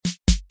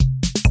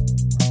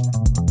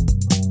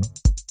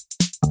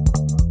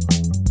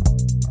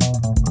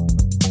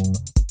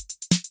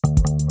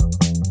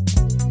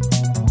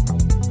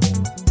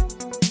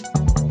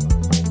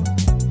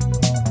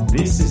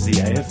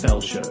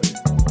AFL show,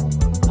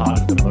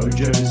 part of the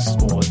Mojo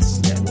Sports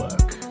Network.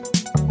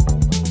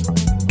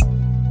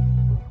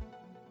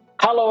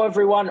 Hello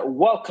everyone,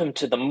 welcome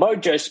to the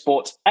Mojo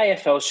Sports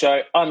AFL show.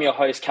 I'm your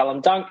host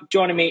Callum Dunk.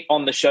 Joining me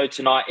on the show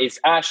tonight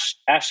is Ash.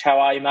 Ash, how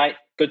are you, mate?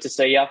 Good to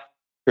see you.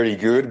 Pretty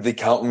good. The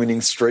Carlton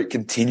winning streak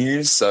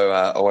continues, so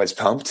always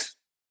pumped.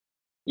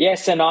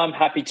 Yes, and I'm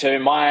happy too.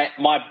 My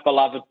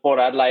beloved Port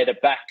Adelaide are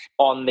back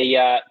on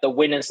the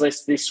winners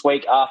list this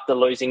week after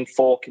losing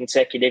 4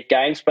 consecutive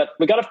games. But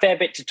we've got a fair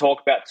bit to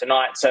talk about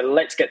tonight, so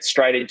let's get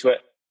straight into it.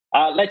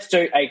 Let's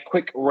do a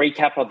quick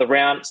recap of the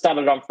round.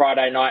 Started on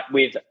Friday night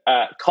with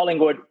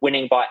Collingwood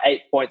winning by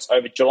 8 points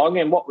over Geelong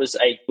in what was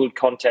a good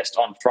contest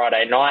on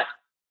Friday night.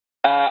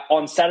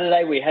 On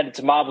Saturday, we headed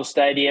to Marvel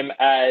Stadium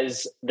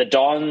as the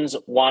Dons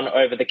won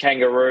over the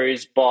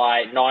Kangaroos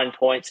by 9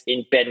 points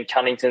in Ben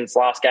Cunnington's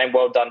last game.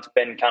 Well done to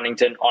Ben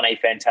Cunnington on a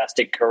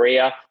fantastic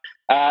career.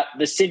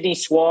 The Sydney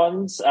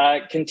Swans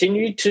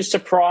continued to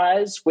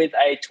surprise with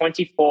a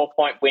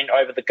 24-point win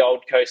over the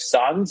Gold Coast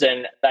Suns,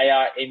 and they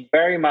are in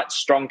very much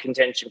strong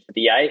contention for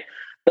the 8.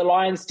 The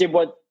Lions did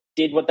what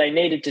they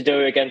needed to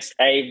do against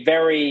a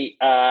very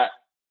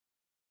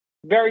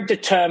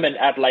determined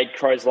Adelaide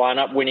Crows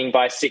lineup, winning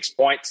by 6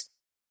 points.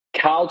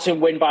 Carlton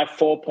win by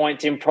 4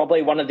 points in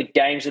probably one of the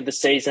games of the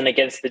season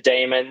against the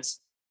Demons.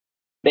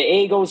 The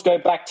Eagles go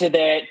back to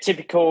their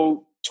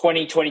typical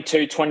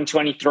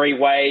 2022-2023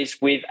 ways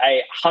with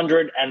a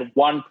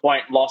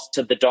 101-point loss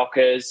to the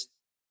Dockers.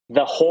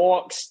 The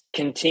Hawks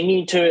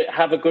continue to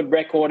have a good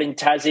record in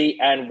Tassie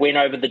and win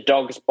over the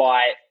Dogs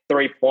by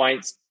 3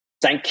 points.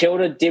 St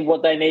Kilda did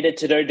what they needed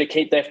to do to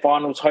keep their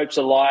finals hopes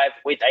alive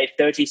with a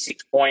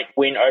 36-point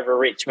win over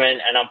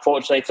Richmond. And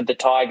unfortunately for the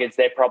Tigers,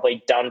 they're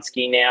probably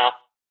Dunsky now.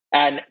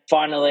 And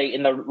finally,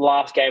 in the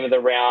last game of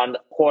the round,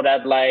 Port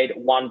Adelaide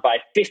won by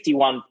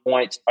 51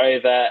 points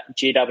over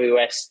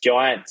GWS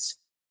Giants.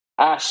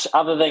 Ash,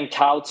 other than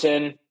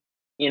Carlton,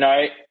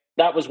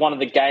 that was one of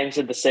the games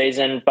of the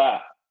season.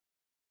 But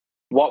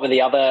what were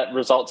the other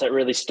results that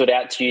really stood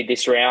out to you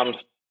this round?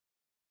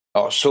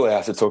 Oh, surely I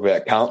have to talk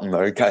about Carlton,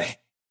 though, okay?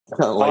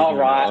 All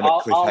right. On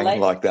a cliffhanger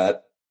like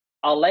that.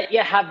 I'll let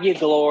you have your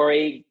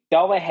glory.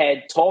 Go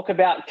ahead, talk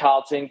about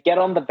Carlton, get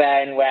on the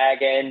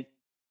bandwagon.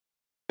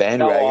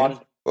 Bandwagon?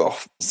 Oh,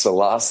 it's the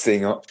last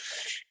thing I'm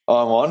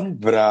on.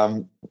 But,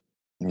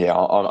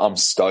 I'm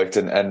stoked,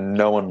 and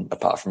no one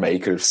apart from me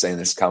could have seen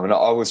this coming.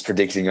 I was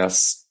predicting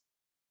us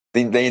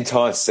the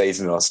entire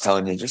season. I was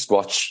telling you, just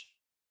watch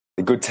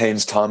the good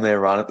teams time their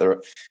run at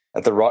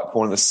the right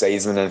point of the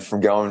season, and from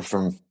going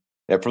from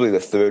probably the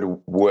third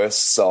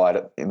worst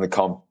side in the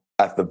comp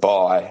at the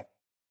bye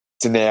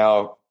to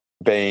now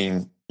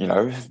being,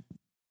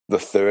 the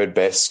third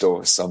best,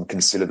 or some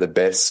consider the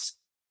best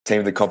team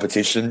of the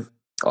competition.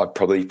 I'd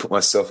probably put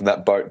myself in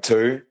that boat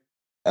too.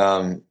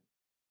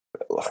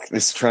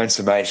 This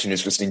transformation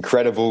is just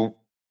incredible.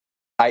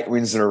 8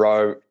 wins in a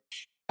row,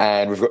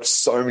 and we've got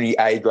so many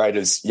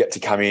A-graders yet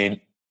to come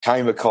in.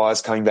 Harry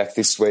Mackay's coming back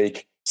this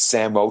week.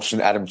 Sam Walsh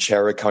and Adam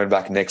Chera coming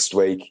back next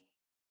week.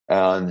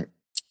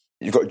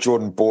 You've got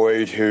Jordan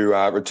Boyd, who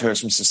returns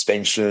from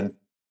suspension.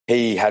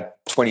 He had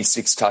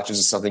 26 touches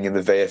or something in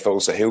the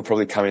VFL, so he'll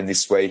probably come in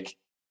this week.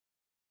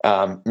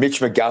 Mitch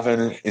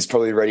McGovern is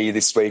probably ready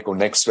this week or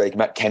next week.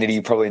 Matt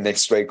Kennedy probably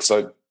next week.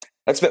 So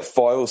that's about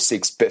 5 or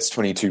 6 best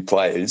 22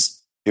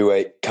 players who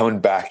are coming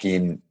back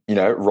in,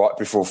 right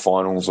before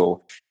finals or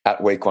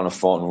at week 1 of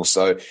finals.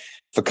 So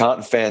for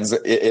Carlton fans,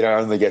 it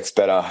only gets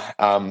better.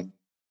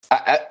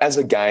 As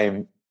a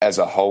game as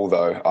a whole,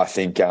 though, I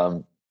think...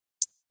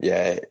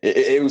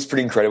 it was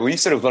pretty incredible. You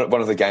said it was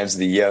one of the games of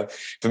the year.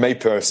 For me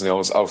personally,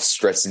 I was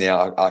stressing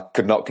out. I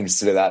could not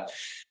consider that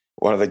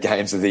one of the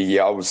games of the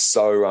year. I was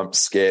so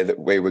scared that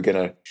we were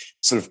going to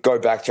sort of go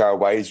back to our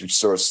ways, which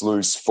saw us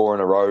lose 4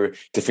 in a row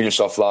to finish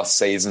off last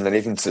season, and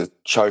even to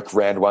choke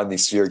round 1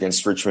 this year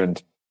against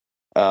Richmond.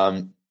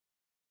 But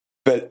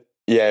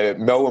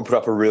Melbourne put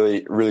up a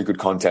really, really good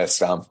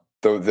contest.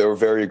 They were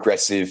very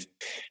aggressive.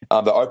 They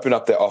opened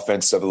up their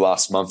offense over the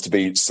last month to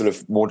be sort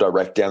of more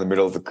direct down the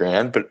middle of the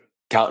ground, but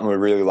Carlton were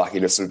really lucky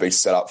to sort of be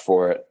set up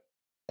for it.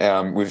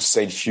 We've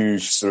seen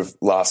huge sort of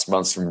last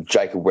months from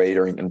Jacob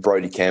Weeder and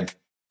Brodie Kemp.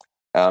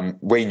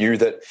 We knew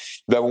that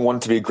they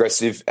wanted to be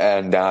aggressive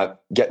and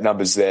get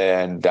numbers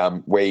there,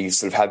 and we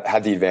sort of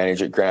had the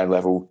advantage at ground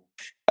level.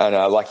 And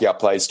lucky our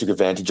players took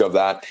advantage of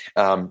that.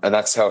 And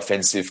that's how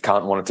offensive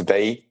Carlton wanted to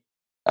be.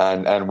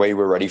 And we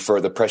were ready for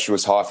it. The pressure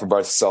was high from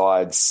both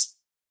sides.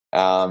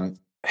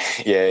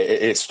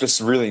 It's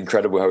just really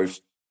incredible how we've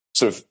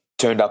sort of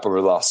turned up over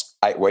the last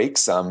 8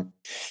 weeks,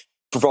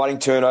 providing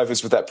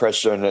turnovers with that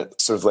pressure, and it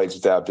sort of leads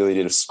with our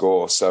ability to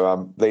score.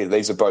 So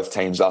these are both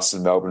teams, us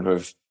and Melbourne, who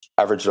have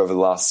averaged over the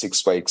last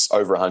 6 weeks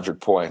over 100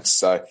 points.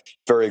 So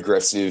very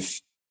aggressive,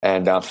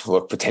 and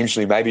look,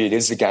 potentially maybe it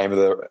is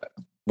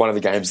one of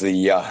the games of the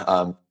year.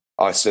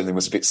 I certainly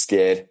was a bit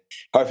scared,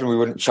 hoping we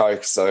wouldn't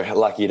choke. So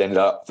lucky it ended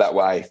up that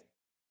way.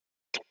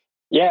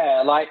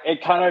 Yeah,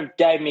 it kind of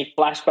gave me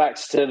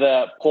flashbacks to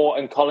the Port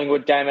and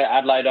Collingwood game at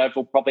Adelaide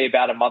Oval probably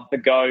about a month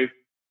ago.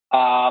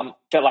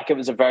 Felt like it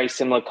was a very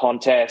similar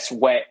contest,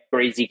 wet,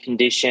 breezy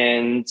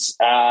conditions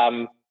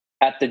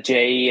at the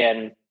G.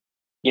 And,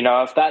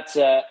 if that's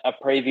a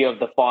preview of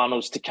the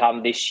finals to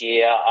come this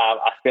year,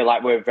 I feel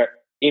like we're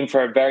in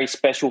for a very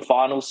special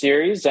final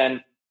series.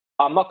 And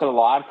I'm not going to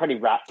lie, I'm pretty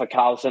rapt for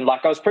Carlton.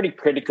 Like, I was pretty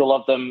critical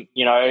of them,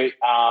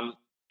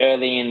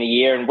 early in the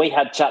year. And we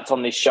had chats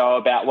on this show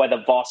about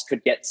whether Voss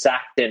could get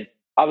sacked. And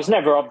I was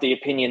never of the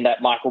opinion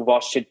that Michael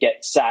Voss should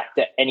get sacked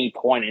at any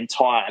point in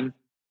time.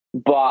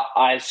 But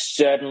I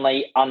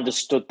certainly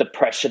understood the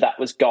pressure that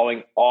was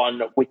going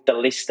on with the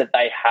list that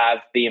they have,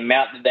 the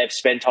amount that they've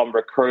spent on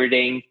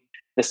recruiting,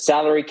 the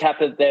salary cap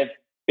that they've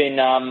been,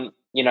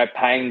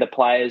 paying the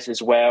players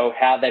as well,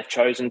 how they've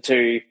chosen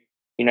to,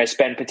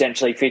 spend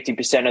potentially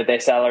 50% of their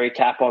salary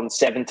cap on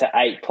 7 to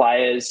 8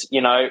 players,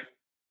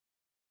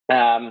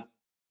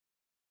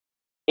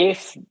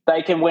 If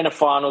they can win a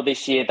final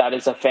this year, that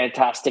is a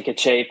fantastic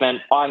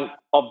achievement. I'm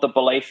of the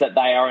belief that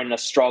they are in a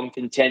strong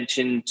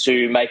contention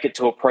to make it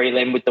to a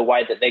prelim with the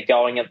way that they're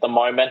going at the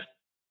moment.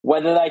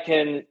 Whether they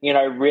can,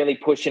 really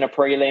push in a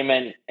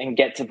prelim and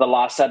get to the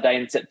last Saturday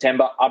in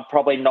September, I'm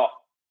probably not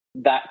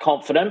that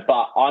confident,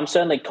 but I'm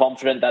certainly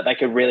confident that they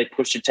could really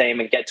push a team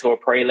and get to a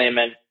prelim.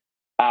 And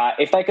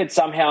if they could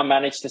somehow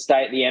manage to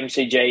stay at the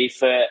MCG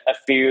for a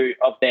few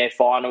of their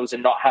finals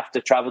and not have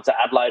to travel to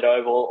Adelaide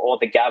Oval or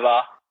the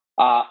Gabba,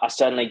 I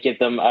certainly give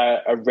them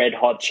a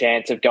red-hot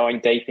chance of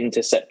going deep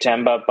into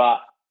September. But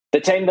the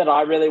team that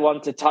I really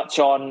wanted to touch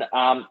on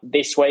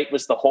this week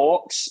was the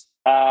Hawks.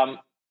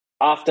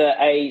 After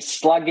a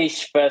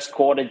sluggish first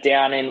quarter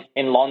down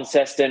in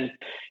Launceston,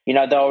 they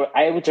were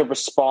able to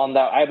respond.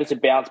 They were able to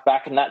bounce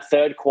back, and that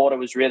third quarter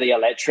was really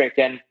electric.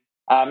 And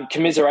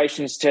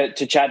commiserations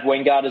to Chad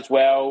Wingard as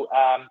well.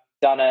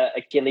 Done an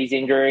Achilles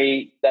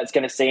injury that's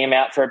going to see him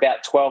out for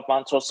about 12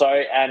 months or so,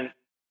 and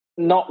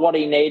not what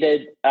he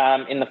needed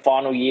in the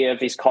final year of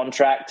his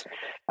contract.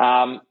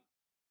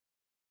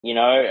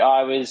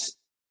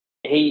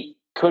 He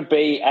could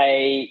be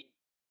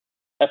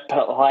a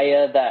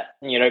player that,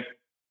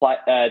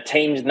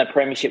 teams in the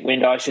premiership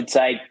window, I should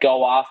say,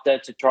 go after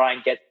to try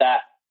and get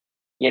that,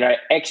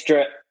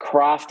 extra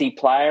crafty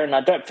player. And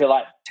I don't feel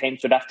like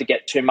teams would have to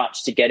get too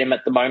much to get him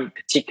at the moment,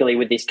 particularly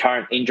with his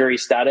current injury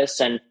status.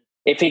 And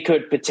if he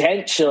could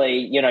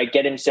potentially,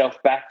 get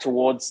himself back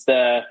towards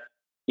the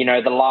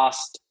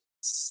last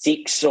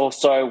 6 or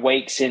so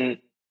weeks in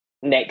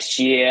next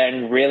year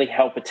and really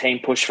help a team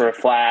push for a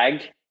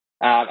flag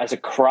as a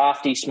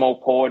crafty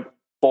small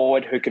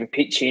forward who can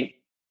pitch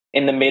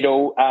in the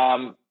middle.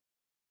 I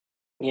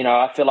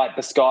feel like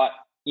the Sky,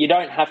 you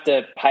don't have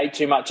to pay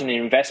too much in an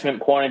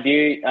investment point of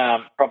view.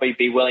 Probably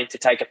be willing to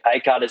take a pay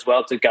cut as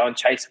well to go and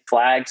chase a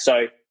flag.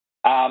 So,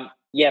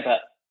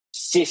 but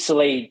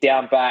Sicily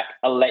down back,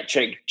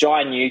 electric.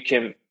 Jai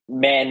Newcomb,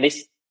 man,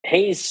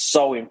 he's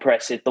so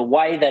impressive. The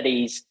way that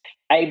he's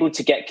able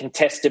to get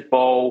contested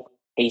ball,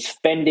 he's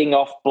fending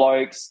off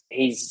blokes,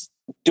 he's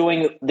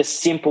doing the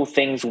simple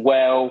things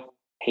well.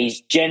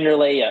 He's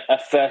generally a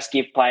first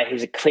give player.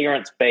 He's a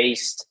clearance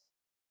beast.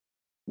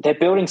 They're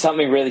building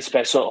something really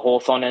special at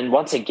Hawthorn. And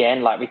once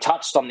again, like we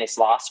touched on this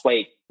last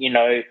week,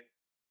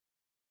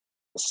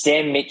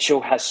 Sam Mitchell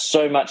has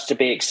so much to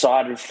be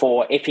excited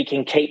for if he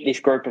can keep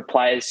this group of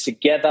players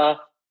together.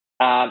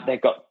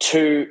 They've got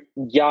 2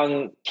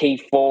 young key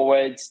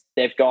forwards.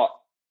 They've got,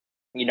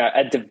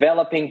 a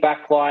developing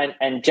backline,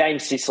 and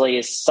James Sicily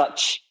is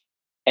such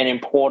an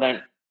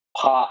important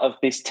part of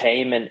this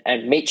team.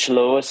 And Mitch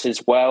Lewis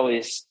as well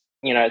is,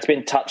 it's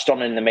been touched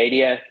on in the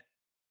media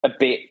a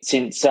bit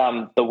since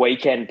the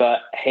weekend,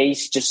 but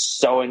he's just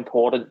so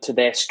important to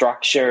their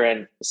structure.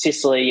 And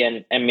Sicily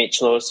and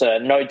Mitch Lewis are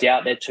no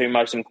doubt their 2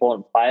 most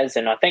important players.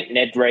 And I think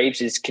Ned Reeves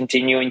is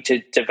continuing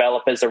to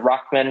develop as a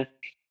ruckman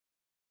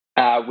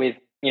with,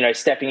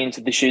 stepping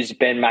into the shoes of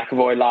Ben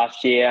McAvoy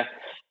last year.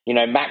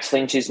 Max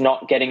Lynch is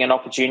not getting an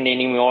opportunity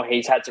anymore.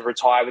 He's had to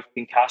retire with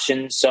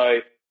concussion.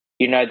 So,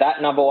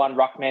 that number 1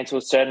 ruck mantle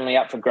is certainly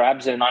up for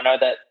grabs. And I know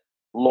that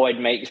Lloyd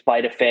Meeks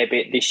played a fair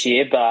bit this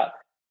year, but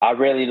I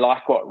really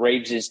like what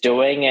Reeves is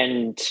doing.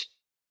 And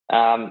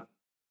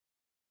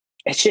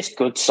it's just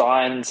good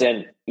signs.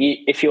 And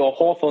if you're a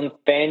Hawthorn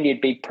fan,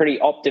 you'd be pretty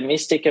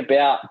optimistic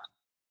about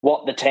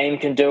what the team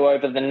can do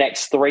over the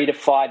next 3 to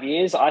 5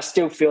 years. I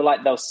still feel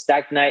like they'll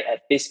stagnate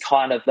at this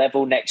kind of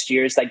level next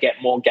year as they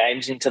get more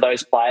games into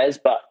those players.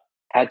 But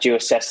how do you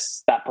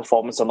assess that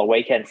performance on the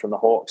weekend from the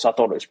Hawks? I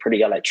thought it was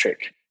pretty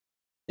electric.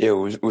 Yeah,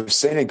 we've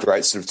seen a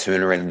great sort of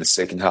turnaround in the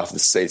second half of the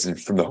season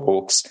from the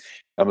Hawks.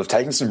 We've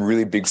taken some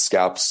really big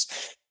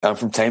scalps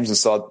from teams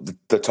inside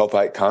the top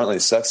 8 currently.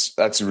 So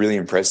that's really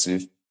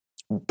impressive.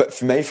 But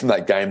for me, from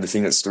that game, the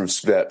thing that sort of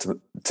stood out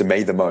to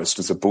me the most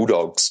was the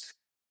Bulldogs.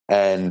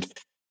 And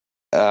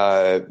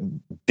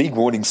big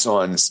warning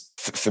signs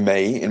for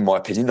me, in my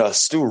opinion. I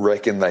still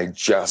reckon they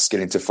just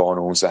get into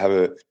finals. They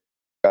have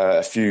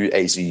a few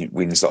easy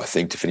wins, I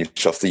think, to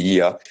finish off the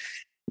year.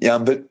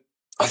 But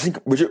I think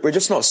we're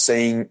just not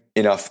seeing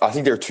enough. I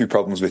think there are 2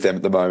 problems with them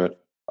at the moment.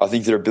 I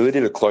think their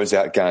ability to close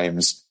out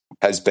games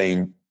has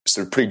been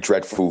sort of pretty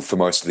dreadful for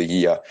most of the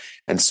year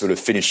and sort of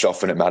finish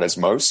off when it matters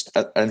most.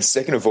 And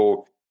second of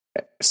all,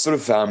 sort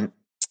of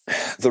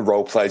the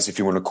role plays, if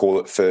you want to call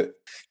it,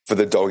 for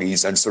the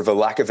Doggies, and sort of a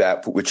lack of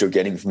output which you're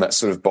getting from that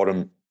sort of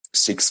bottom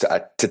 6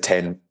 to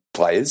 10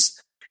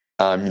 players.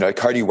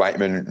 Cody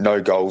Waitman,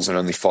 no goals and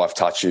only 5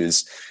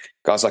 touches.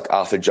 Guys like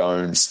Arthur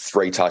Jones,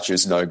 3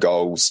 touches, no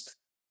goals.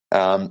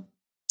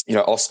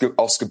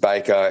 Oscar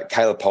Baker,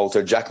 Caleb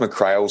Poulter, Jack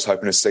McCrail's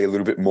hoping to see a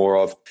little bit more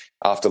of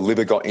after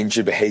Libba got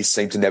injured, but he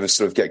seemed to never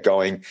sort of get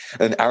going.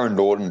 And Aaron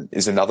Norton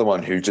is another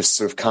one who just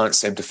sort of can't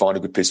seem to find a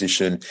good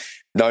position.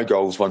 No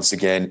goals once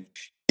again.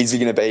 Is he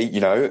going to be,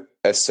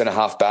 a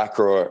centre-half back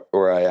or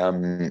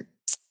a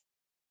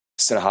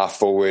centre-half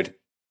forward?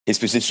 His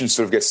position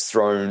sort of gets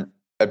thrown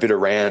a bit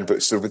around,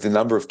 but sort of with the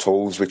number of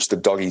tools which the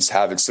Doggies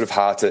have, it's sort of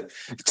hard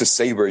to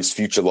see where his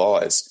future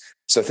lies.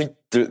 So I think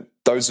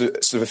those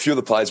are sort of a few of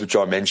the players which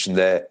I mentioned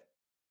there.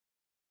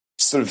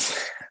 Sort of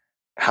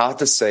hard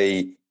to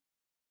see,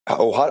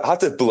 or hard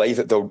to believe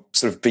that they'll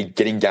sort of be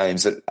getting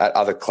games at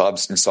other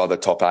clubs inside the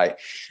top 8,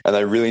 and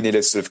they really need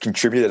to sort of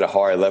contribute at a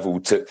higher level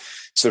to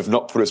sort of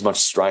not put as much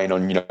strain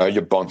on,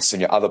 your Bonts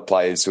and your other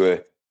players who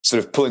are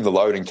sort of pulling the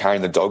load and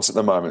carrying the Dogs at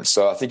the moment.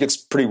 So I think it's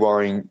pretty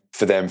worrying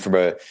for them from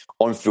a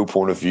on-field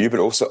point of view, but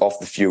also off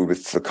the field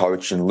with the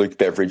coach and Luke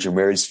Beveridge and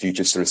where his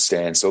future sort of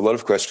stands. So a lot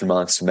of question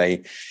marks for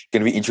me.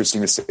 Going to be interesting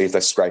to see if they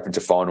scrape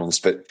into finals,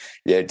 but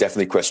yeah,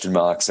 definitely question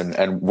marks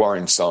and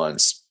worrying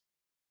signs.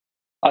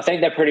 I think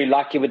they're pretty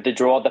lucky with the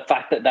draw. The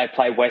fact that they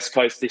play West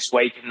Coast this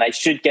week and they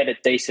should get a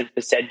decent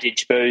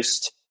percentage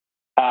boost.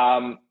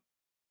 And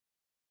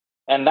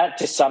that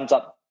just sums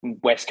up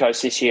West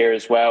Coast this year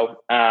as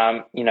well.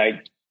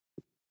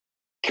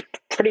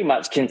 Pretty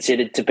much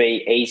considered to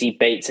be easy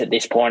beats at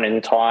this point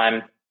in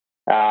time,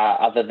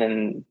 other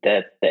than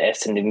the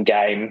Essendon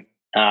game,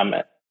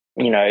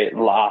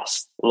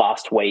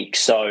 last week.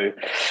 So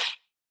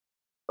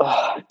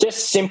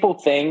just simple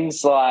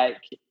things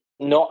like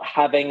not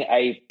having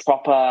a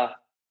proper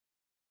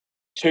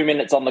 2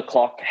 minutes on the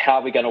clock, how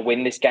are we going to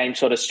win this game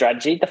sort of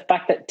strategy. The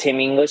fact that Tim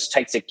English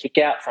takes a kick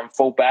out from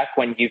fullback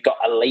when you've got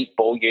elite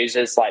ball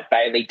users like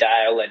Bailey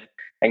Dale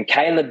and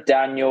Caleb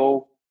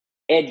Daniel,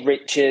 Ed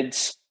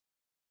Richards.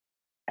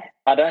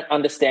 I don't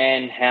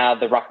understand how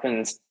the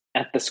ruckman's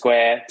at the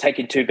square,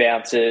 taking 2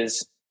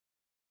 bounces,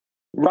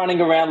 running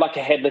around like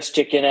a headless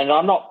chicken. And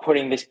I'm not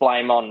putting this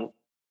blame on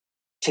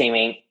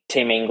Team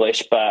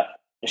English, but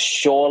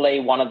surely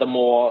one of the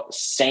more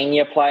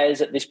senior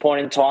players at this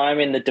point in time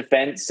in the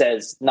defence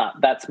says, "No,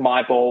 that's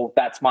my ball,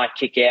 that's my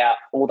kick out,"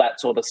 all that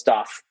sort of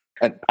stuff.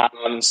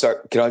 And so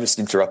can I just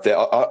interrupt there?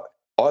 I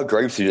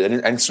agree with you.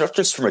 And it's not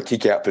just from a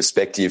kick out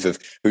perspective of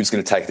who's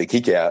going to take the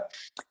kick out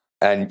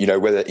and,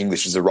 whether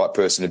English is the right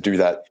person to do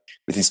that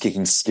with his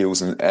kicking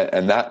skills and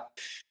that.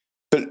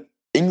 But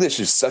English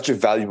is such a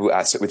valuable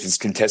asset with his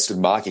contested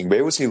marking.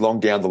 Where was he long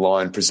down the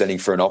line presenting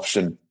for an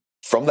option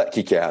from that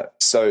kick out?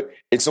 So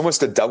it's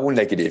almost a double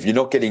negative. You're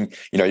not getting,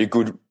 your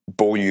good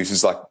ball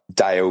users like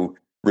Dale,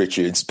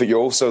 Richards, but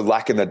you're also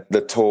lacking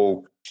the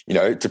tall,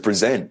 to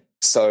present.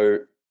 So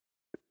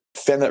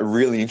found that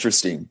really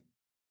interesting.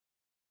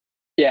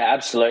 Yeah,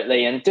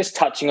 absolutely. And just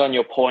touching on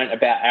your point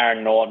about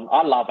Aaron Norton,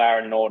 I love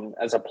Aaron Norton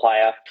as a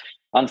player.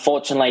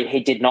 Unfortunately, he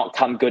did not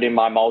come good in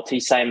my multi,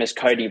 same as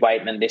Cody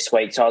Waitman this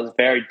week. So I was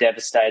very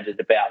devastated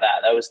about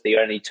that. That was the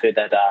only 2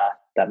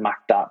 that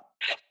mucked up.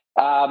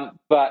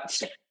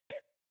 But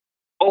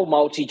all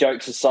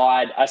multi-jokes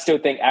aside, I still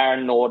think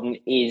Aaron Norton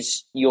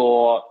is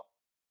your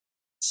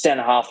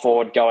centre-half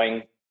forward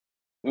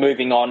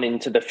moving on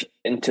into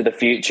the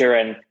future,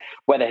 and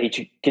whether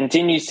he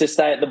continues to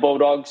stay at the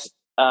Bulldogs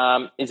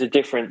is a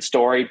different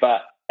story.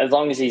 But as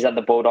long as he's at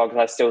the Bulldogs,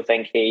 I still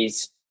think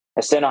he's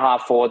a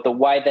centre-half forward. The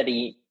way that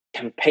he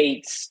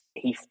competes,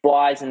 he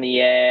flies in the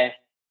air.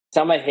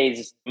 Some of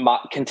his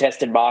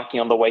contested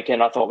marking on the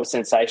weekend I thought was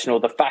sensational.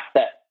 The fact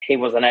that he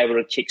wasn't able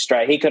to kick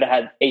straight, he could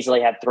have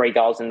easily had 3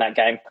 goals in that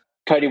game.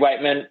 Cody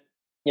Waitman,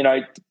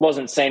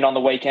 wasn't seen on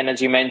the weekend,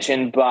 as you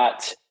mentioned,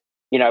 but,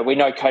 we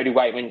know Cody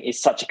Waitman is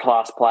such a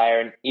class player,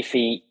 and if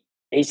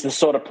he's the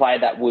sort of player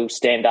that will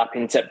stand up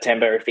in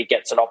September if he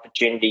gets an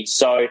opportunity.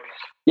 So,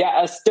 yeah,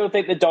 I still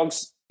think the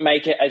Dogs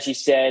make it, as you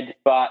said,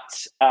 but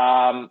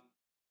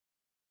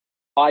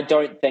I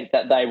don't think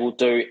that they will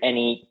do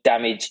any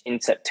damage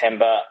in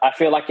September. I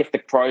feel like if the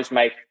Crows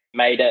made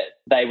it,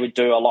 they would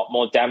do a lot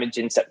more damage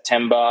in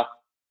September.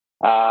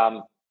 I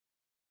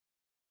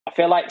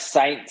feel like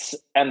Saints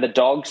and the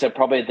Dogs are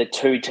probably the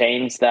 2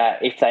 teams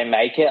that if they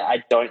make it,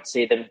 I don't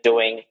see them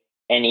doing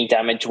any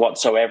damage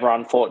whatsoever,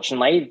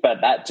 unfortunately.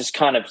 But that just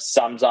kind of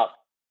sums up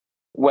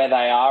where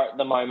they are at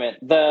the moment.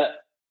 The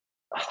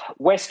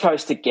West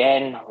Coast,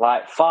 again,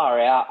 far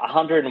out,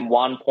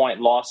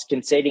 101-point loss,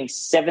 conceding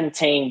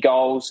 17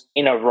 goals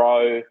in a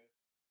row.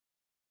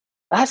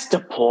 That's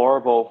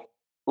deplorable.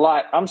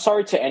 I'm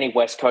sorry to any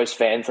West Coast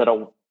fans that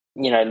are,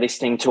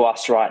 listening to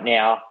us right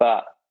now,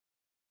 but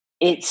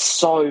it's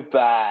so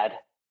bad.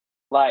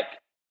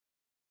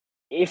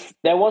 if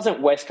there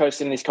wasn't West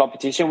Coast in this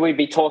competition, we'd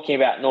be talking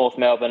about North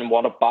Melbourne and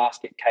what a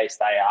basket case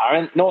they are.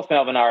 And North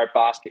Melbourne are a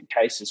basket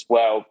case as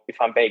well, if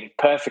I'm being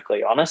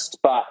perfectly honest.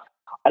 But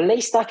at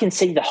least I can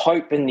see the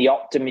hope and the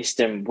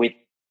optimism with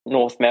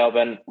North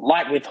Melbourne,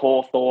 like with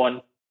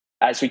Hawthorn,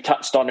 as we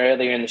touched on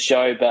earlier in the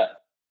show. But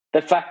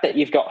the fact that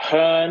you've got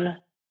Hearn,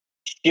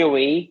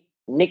 Stewie,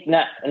 Nick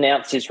Nat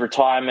announced his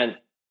retirement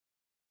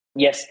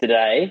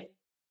yesterday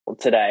or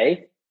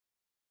today.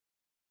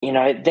 You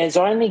know, there's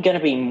only going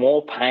to be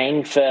more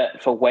pain for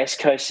West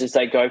Coast as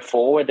they go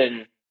forward,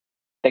 and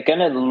they're going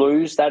to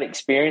lose that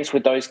experience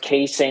with those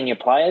key senior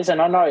players.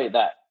 And I know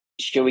that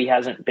Stewie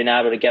hasn't been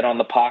able to get on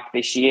the park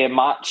this year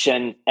much,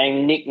 and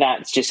Nick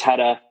Nat's just had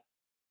a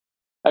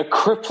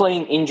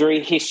crippling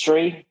injury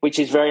history, which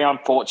is very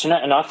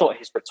unfortunate. And I thought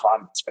his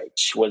retirement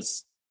speech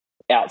was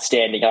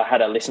outstanding. I had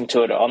to listen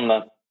to it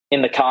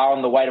in the car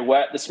on the way to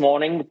work this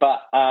morning.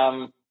 But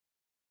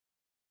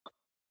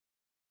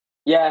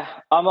yeah,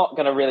 I'm not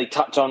going to really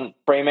touch on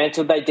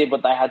Fremantle. They did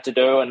what they had to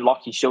do, and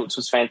Lachie Schultz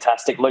was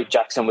fantastic. Luke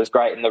Jackson was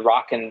great in the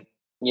ruck, and,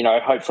 you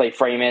know, hopefully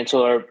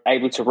Fremantle are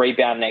able to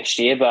rebound next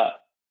year. But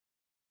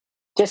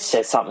just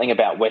says something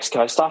about West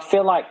Coast. I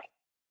feel like,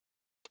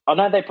 I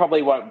know they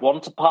probably won't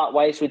want to part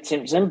ways with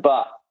Simpson,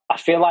 but I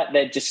feel like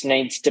there just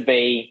needs to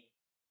be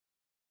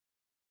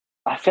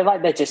that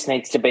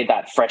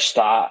fresh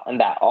start and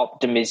that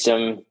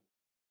optimism,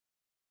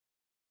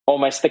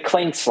 almost the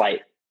clean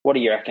slate. What do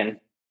you reckon?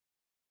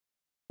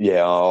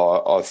 Yeah,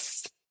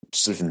 I've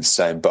sort of in the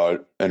same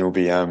boat, and it'll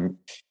be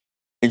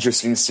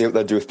interesting to see what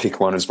they do with pick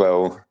one as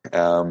well,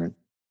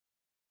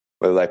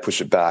 whether they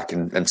push it back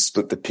and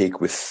split the pick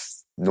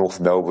with North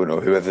Melbourne or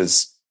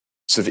whoever's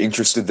sort of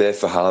interested there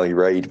for Harley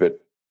Reid.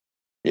 But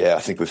yeah, I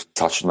think we've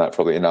touched on that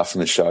probably enough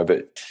in the show.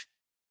 But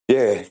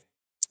yeah,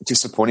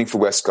 disappointing for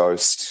West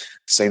Coast.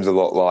 Seems a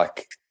lot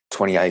like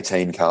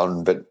 2018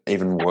 Carlton, but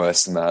even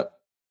worse than that.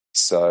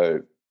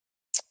 So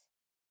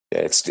yeah,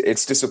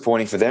 it's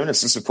disappointing for them, and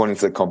it's disappointing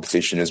for the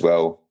competition as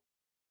well.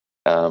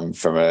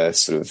 From a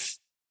sort of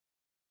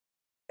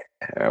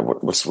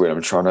what's the word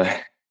I'm trying to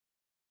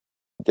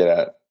get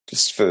at?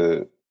 Just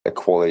for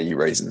equality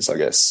reasons, I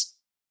guess.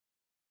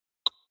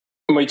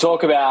 When we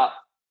talk about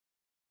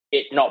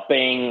it not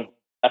being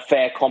a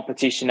fair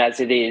competition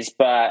as it is,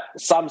 but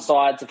some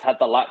sides have had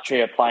the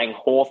luxury of playing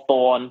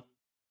Hawthorn,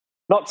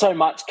 not so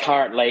much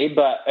currently,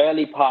 but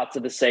early parts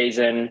of the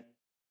season.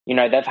 You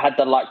know, they've had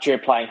the luxury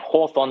of playing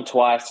Hawthorn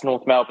twice,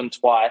 North Melbourne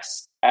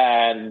twice,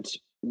 and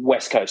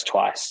West Coast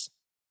twice.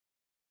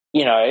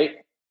 You know,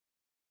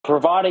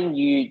 providing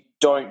you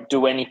don't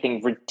do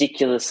anything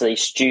ridiculously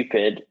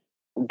stupid,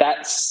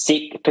 that's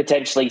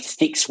potentially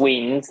 6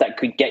 wins that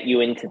could get you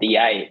into the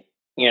 8.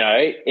 You know,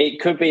 it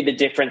could be the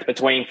difference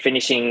between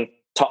finishing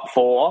top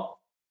 4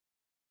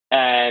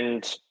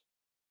 and,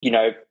 you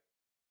know,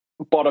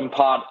 bottom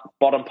part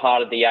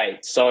of the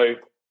 8. So,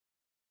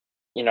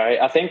 you know,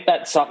 I think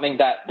that's something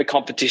that the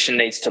competition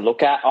needs to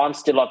look at. I'm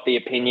still of the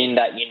opinion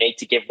that you need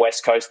to give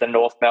West Coast and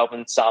North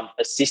Melbourne some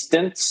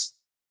assistance,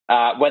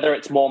 whether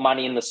it's more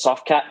money in the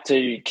soft cap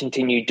to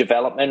continue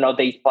development of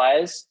these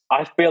players.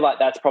 I feel like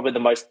that's probably the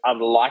most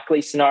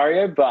unlikely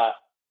scenario, but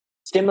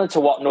similar to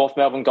what North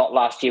Melbourne got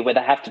last year, where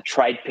they have to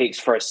trade picks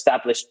for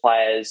established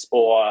players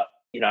or,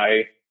 you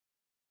know,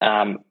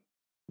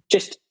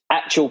 just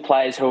actual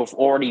players who have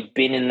already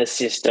been in the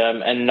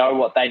system and know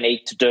what they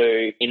need to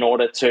do in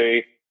order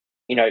to,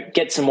 you know,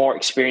 get some more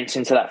experience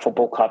into that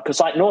football club. Because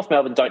like North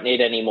Melbourne don't need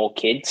any more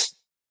kids.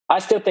 I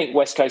still think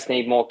West Coast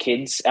need more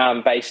kids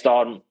based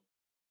on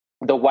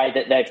the way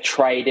that they've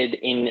traded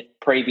in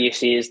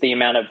previous years, the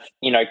amount of,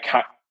 you know,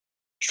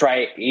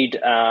 trade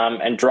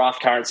and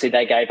draft currency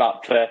they gave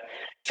up for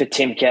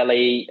Tim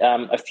Kelly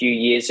a few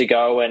years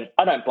ago. And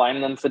I don't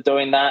blame them for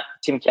doing that.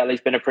 Tim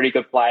Kelly's been a pretty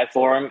good player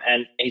for him,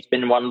 and he's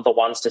been one of the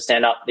ones to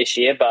stand up this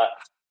year. But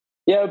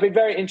yeah, it'll be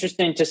very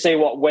interesting to see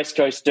what West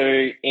Coast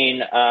do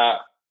in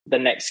the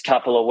next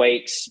couple of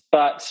weeks.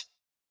 But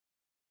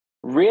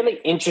really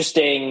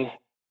interesting,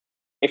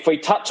 if we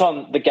touch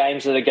on the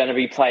games that are going to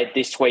be played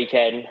this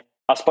weekend,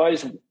 I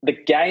suppose the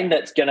game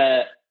that's going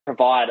to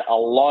provide a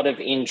lot of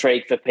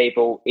intrigue for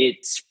people,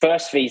 it's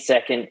first v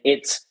second.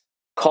 It's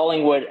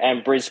Collingwood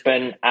and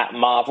Brisbane at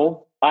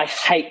Marvel. I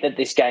hate that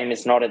this game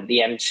is not at the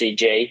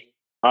MCG.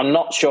 I'm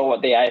not sure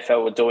what the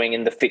AFL were doing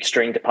in the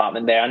fixturing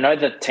department there. I know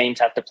the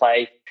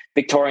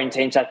Victorian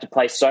teams have to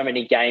play so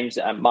many games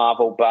at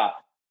Marvel, but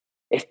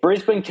if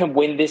Brisbane can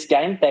win this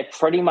game, they're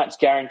pretty much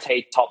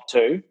guaranteed top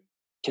 2,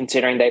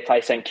 considering they play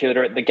St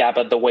Kilda at the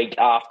Gabba the week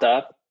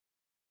after.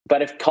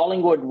 But if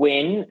Collingwood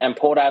win and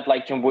Port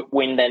Adelaide can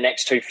win their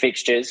next 2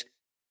 fixtures,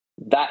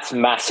 that's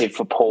massive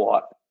for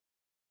Port.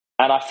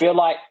 And I feel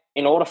like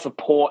in order for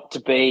Port to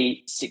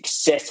be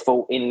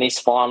successful in this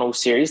final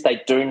series,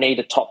 they do need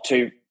a top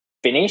 2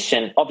 finish.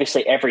 And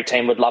obviously every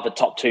team would love a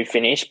top 2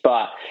 finish,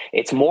 but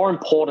it's more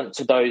important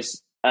to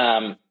those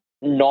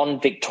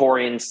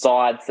non-Victorian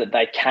sides that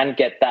they can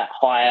get that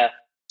higher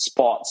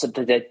spot so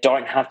that they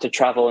don't have to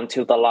travel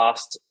until the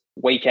last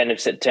weekend of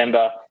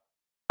September.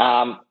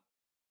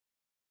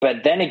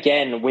 But then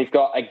again, we've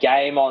got a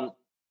game on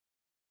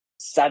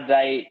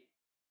Saturday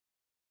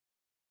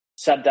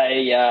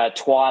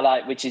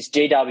twilight, which is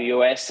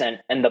GWS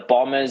and the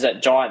Bombers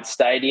at Giant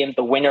Stadium.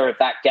 The winner of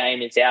that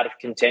game is out of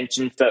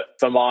contention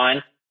for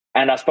mine.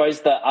 And I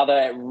suppose the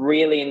other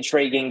really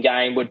intriguing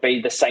game would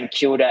be the St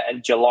Kilda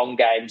and Geelong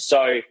game.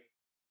 So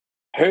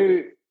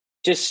who,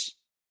 just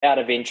out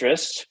of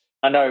interest,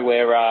 I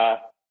know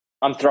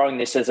I'm throwing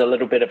this as a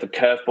little bit of a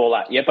curveball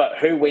at you, but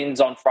who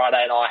wins on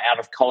Friday night out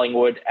of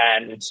Collingwood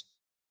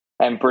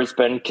and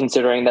Brisbane,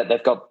 considering that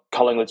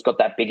Collingwood's got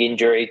that big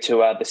injury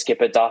to the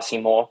skipper, Darcy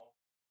Moore?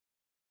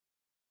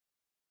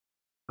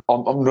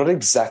 I'm not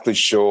exactly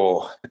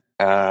sure,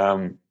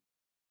 but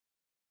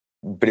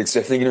it's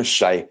definitely going to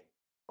shape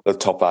the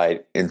top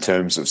 8 in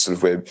terms of sort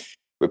of where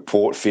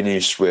Port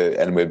finish,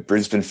 where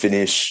Brisbane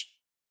finish.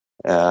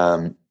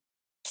 You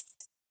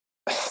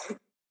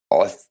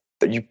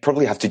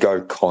probably have to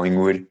go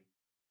Collingwood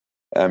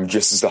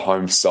just as the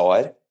home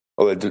side.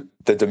 Although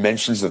the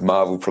dimensions of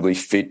Marvel probably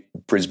fit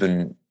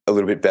Brisbane a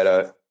little bit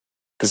better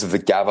because of the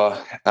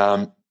Gabba.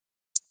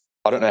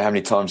 I don't know how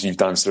many times you've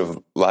done sort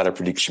of ladder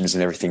predictions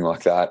and everything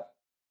like that,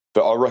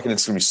 but I reckon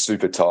it's going to be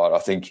super tight. I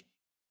think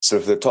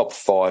sort of the top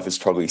 5 is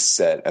probably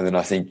set, and then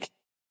I think,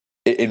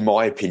 in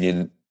my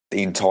opinion,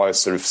 the entire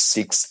sort of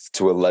 6th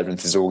to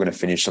 11th is all going to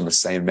finish on the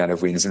same amount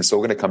of wins, and it's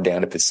all going to come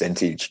down to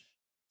percentage.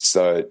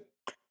 So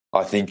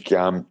I think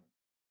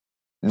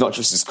not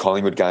just this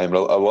Collingwood game,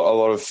 but a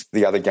lot of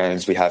the other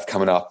games we have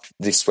coming up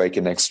this week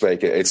and next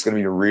week, it's going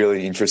to be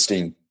really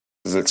interesting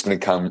because it's going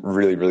to come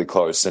really, really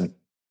close. And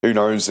who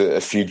knows,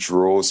 a few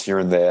draws here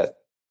and there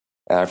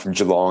from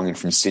Geelong and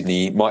from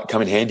Sydney might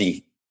come in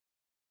handy.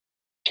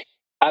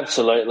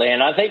 Absolutely.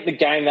 And I think the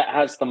game that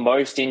has the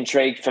most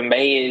intrigue for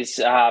me is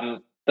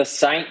the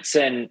Saints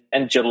and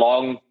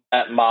Geelong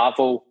at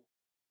Marvel.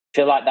 I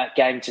feel like that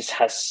game just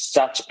has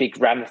such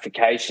big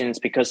ramifications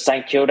because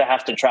St Kilda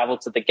have to travel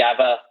to the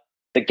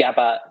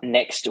Gabba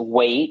next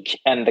week,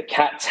 and the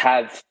Cats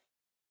have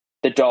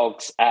the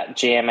Dogs at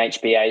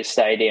GMHBA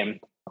Stadium.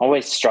 I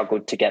always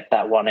struggled to get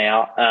that one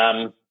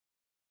out.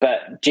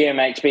 But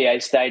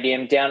GMHBA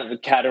Stadium down at the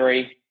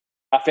Cattery,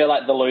 I feel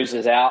like the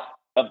loser's out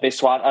of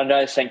this one. I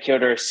know St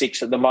Kilda is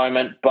 6 at the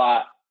moment,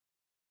 but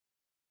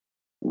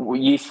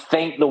you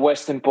think the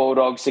Western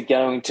Bulldogs are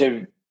going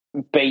to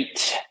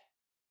beat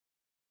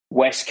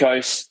West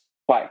Coast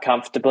quite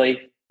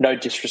comfortably. No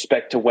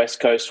disrespect to West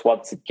Coast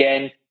once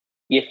again.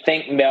 You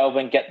think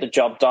Melbourne get the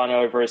job done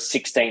over a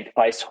 16th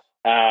place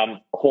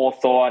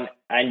Hawthorn,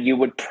 and you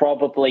would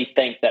probably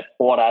think that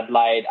Port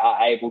Adelaide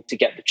are able to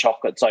get the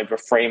chocolates over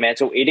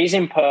Fremantle. It is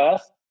in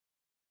Perth.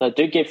 They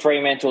do give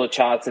Fremantle a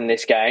chance in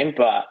this game,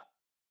 but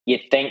you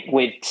think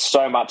with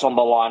so much on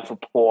the line for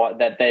Port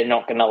that they're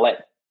not going to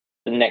let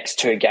the next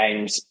 2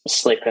 games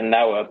slip, and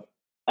they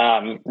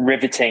were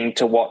riveting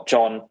to watch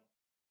on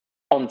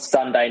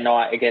Sunday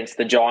night against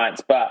the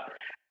Giants. But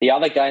the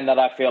other game that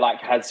I feel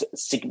like has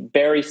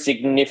very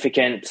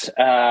significant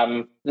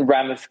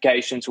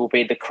ramifications will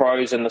be the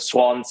Crows and the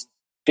Swans.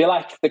 I feel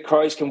like the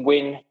Crows can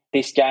win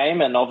this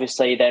game and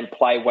obviously then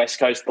play West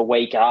Coast the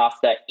week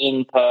after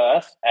in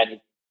Perth and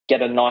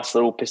get a nice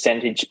little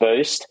percentage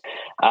boost.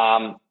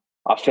 I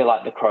feel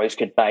like the Crows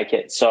could make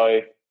it.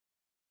 So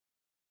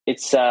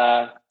it's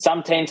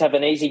some teams have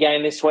an easy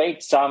game this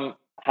week. Some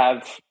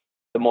have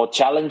the more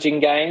challenging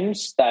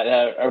games that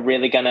are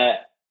really going to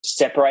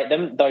separate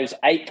them. Those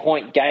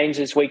 8-point games,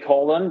 as we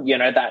call them,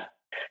 that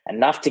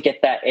enough to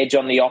get that edge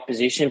on the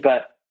opposition.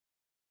 But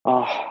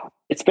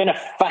it's been a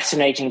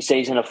fascinating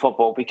season of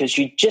football because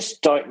you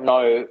just don't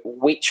know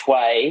which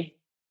way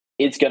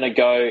it's going to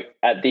go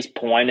at this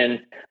point.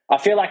 And I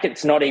feel like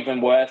it's not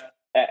even worth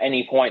at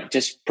any point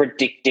just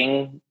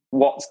predicting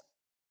what's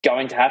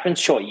going to happen.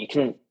 Sure, you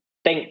can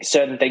think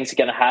certain things are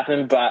going to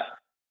happen, but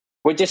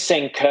we're just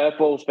seeing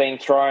curveballs being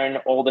thrown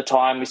all the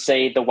time. We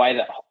see the way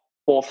that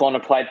Hawthorn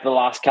have played for the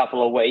last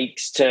couple of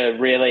weeks to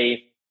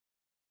really,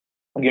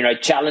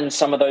 challenge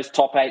some of those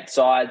top 8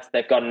 sides.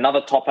 They've got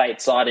another top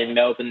 8 side in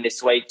Melbourne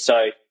this week.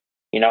 So,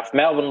 if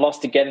Melbourne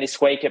lost again this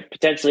week, it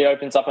potentially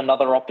opens up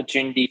another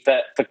opportunity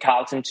for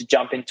Carlton to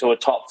jump into a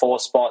top 4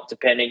 spot,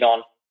 depending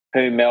on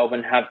who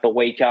Melbourne have the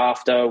week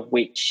after,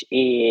 which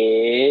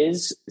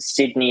is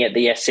Sydney at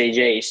the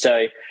SCG.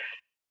 So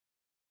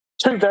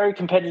 2 very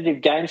competitive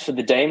games for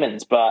the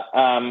Demons, but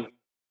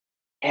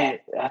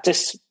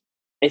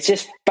it's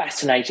just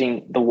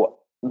fascinating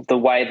the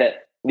way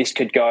that this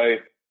could go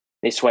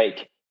this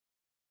week.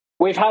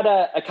 We've had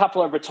a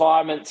couple of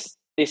retirements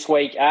this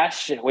week,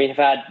 Ash. We've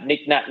had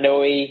Nick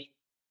Naitanui.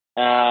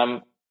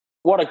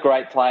 What a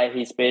great player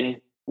he's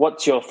been.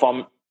 What's your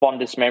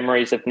fondest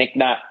memories of Nick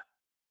Nat?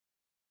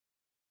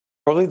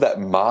 Probably that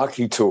mark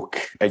he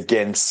took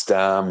against,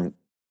 I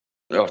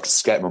have to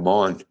escape my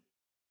mind.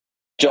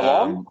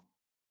 Geelong?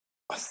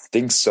 I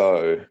think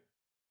so.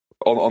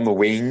 On the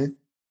wing.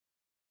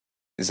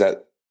 Is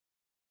that...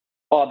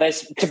 Oh,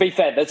 to be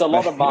fair, there's a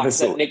lot of marks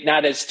that Nick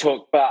Nat has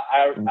took, but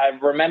I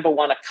remember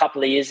one a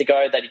couple of years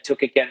ago that he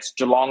took against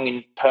Geelong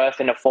in Perth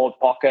in a forward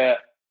pocket,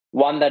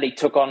 one that he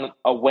took on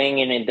a wing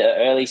in the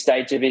early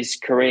stage of his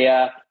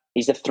career.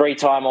 He's a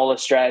 3-time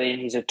All-Australian.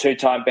 He's a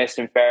 2-time best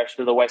and fairest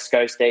for the West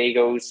Coast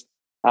Eagles.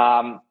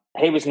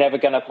 He was never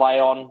going to play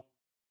on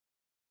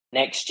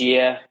next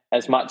year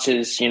as much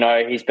as,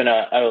 he's been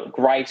a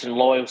great and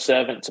loyal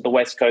servant to the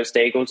West Coast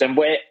Eagles. And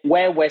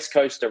where West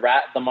Coast are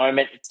at the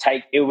moment,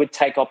 it would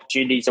take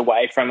opportunities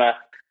away from a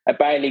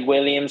Bailey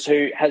Williams,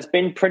 who has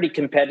been pretty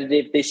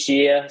competitive this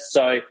year.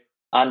 So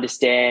I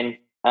understand,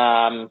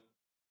 the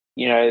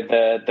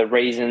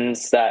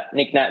reasons that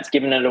Nick Nat's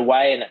given it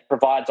away, and it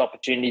provides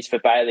opportunities for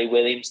Bailey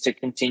Williams to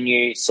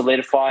continue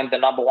solidifying the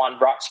number one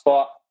ruck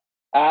spot.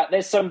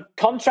 There's some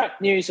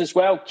contract news as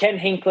well. Ken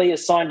Hinkley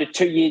has signed a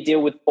 2-year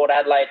deal with Port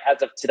Adelaide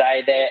as of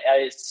today.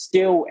 There is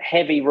still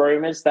heavy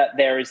rumours that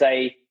there is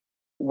a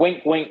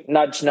wink, wink,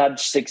 nudge, nudge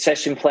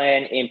succession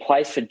plan in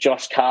place for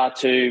Josh Carr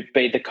to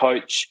be the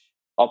coach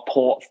of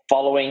Port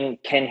following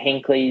Ken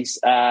Hinkley's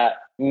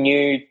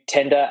new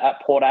tender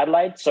at Port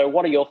Adelaide. So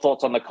what are your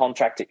thoughts on the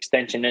contract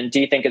extension, and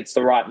do you think it's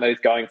the right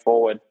move going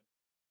forward?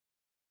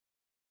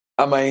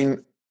 I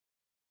mean,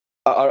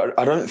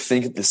 I don't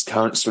think at this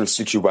current sort of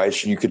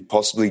situation you could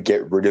possibly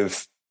get rid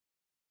of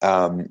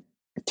Ken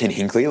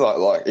Hinkley.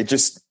 Like it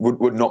just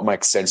would not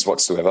make sense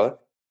whatsoever.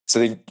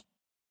 So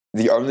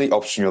the only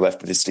option you're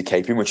left with is to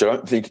keep him, which I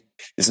don't think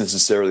is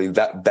necessarily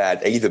that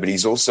bad either. But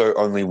he's also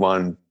only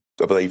won,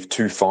 I believe,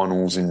 2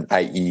 finals in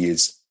 8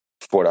 years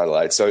for Port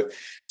Adelaide. So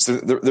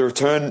the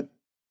return,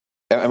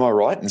 am I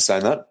right in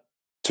saying that?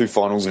 2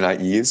 finals in 8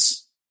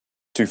 years?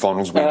 2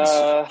 finals wins,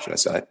 should I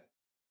say?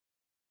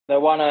 They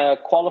won a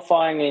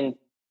qualifying in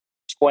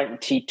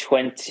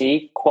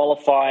 2020,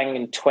 qualifying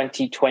in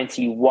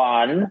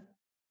 2021,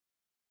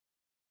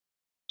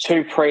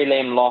 2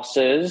 prelim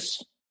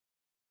losses.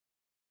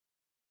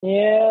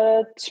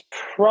 Yeah, it's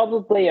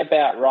probably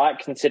about right,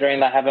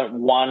 considering they haven't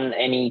won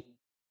any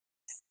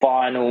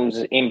finals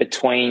in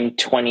between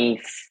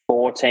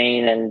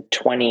 2014 and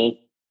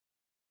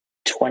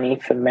 2020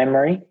 from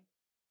memory.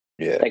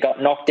 Yeah. They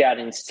got knocked out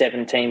in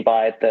 17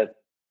 by the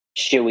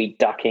Shuey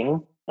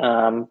ducking,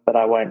 but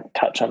I won't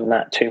touch on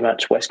that too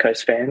much, West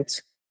Coast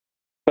fans.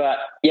 But,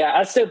 yeah,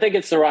 I still think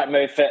it's the right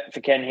move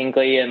for Ken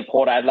Hinkley and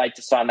Port Adelaide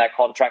to sign that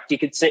contract. You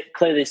can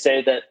clearly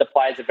see that the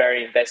players are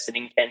very invested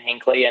in Ken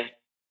Hinkley. And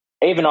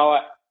even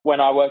when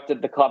I worked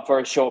at the club for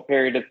a short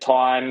period of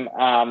time,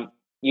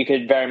 you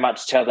could very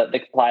much tell that the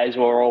players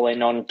were all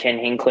in on Ken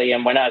Hinkley.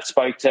 And when I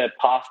spoke to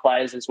past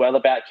players as well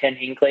about Ken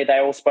Hinkley, they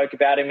all spoke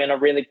about him in a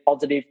really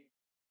positive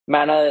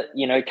manner,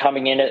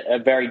 coming in at a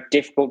very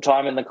difficult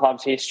time in the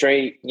club's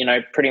history,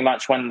 pretty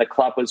much when the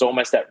club was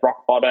almost at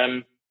rock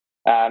bottom.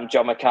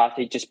 John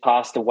McCarthy just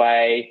passed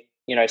away,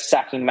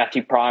 sacking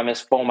Matthew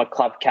Primus, former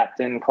club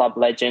captain, club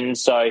legend.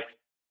 So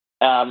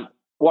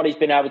what he's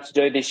been able to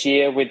do this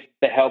year with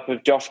the help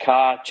of Josh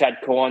Carr, Chad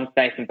Corn,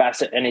 Nathan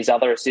Bassett and his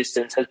other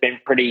assistants has been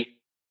pretty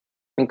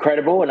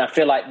incredible. And I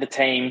feel like the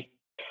team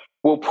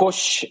will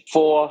push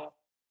for,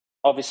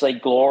 obviously,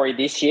 glory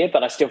this year,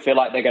 but I still feel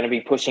like they're going to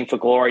be pushing for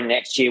glory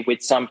next year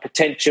with some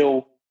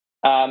potential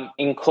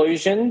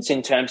inclusions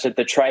in terms of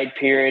the trade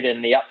period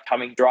and the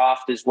upcoming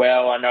draft as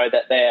well. I know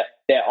that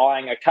they're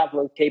eyeing a couple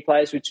of key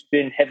players which have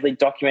been heavily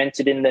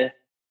documented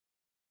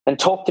and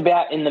talked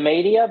about in the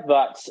media,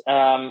 but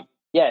I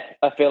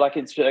feel like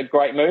it's a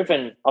great move,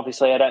 and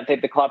obviously I don't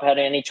think the club had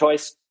any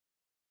choice.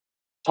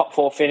 Top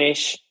 4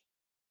 finish.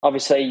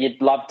 Obviously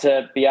you'd love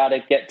to be able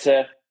to get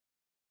to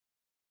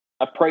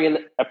a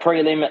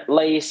prelim at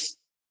least.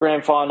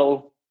 Grand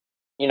final,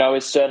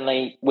 is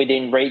certainly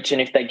within reach.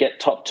 And if they get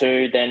top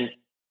 2, then,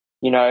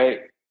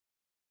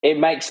 it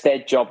makes their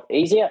job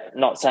easier.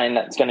 Not saying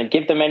that's going to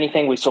give them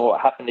anything. We saw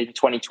what happened in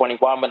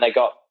 2021 when they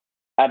got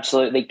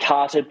absolutely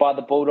carted by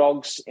the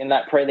Bulldogs in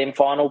that prelim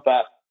final.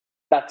 But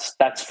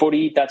that's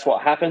footy. That's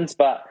what happens.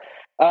 But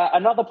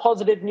another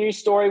positive news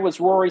story was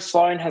Rory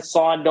Sloane has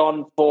signed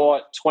on for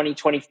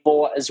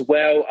 2024 as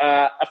well.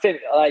 I feel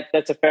like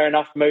that's a fair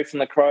enough move from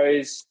the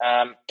Crows.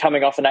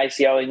 Coming off an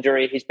ACL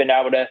injury, he's been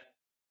able to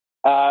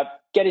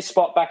get his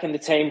spot back in the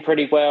team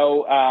pretty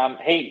well.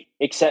 He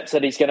accepts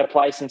that he's going to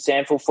play some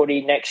sample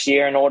footy next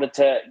year in order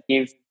to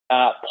give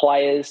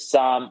players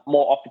some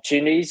more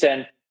opportunities.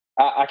 And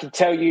I can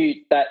tell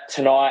you that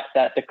tonight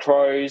that the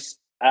Crows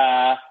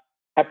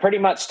have pretty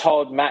much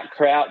told Matt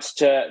Crouch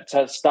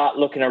to start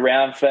looking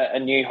around for a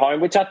new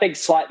home, which I think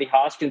is slightly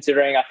harsh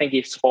considering I think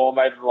his form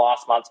over the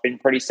last month's been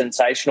pretty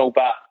sensational.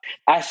 But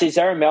Ash, is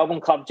there a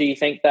Melbourne club do you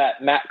think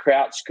that Matt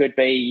Crouch could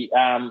be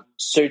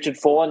suited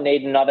for,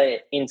 need another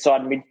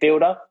inside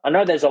midfielder? I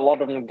know there's a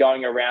lot of them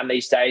going around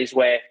these days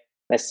where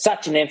there's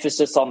such an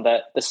emphasis on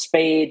the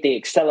speed, the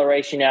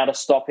acceleration out of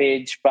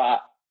stoppage,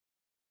 but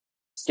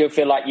still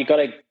feel like you got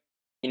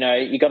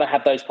to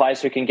have those players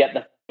who can get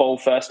the ball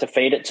first to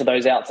feed it to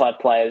those outside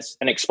players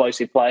and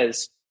explosive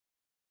players.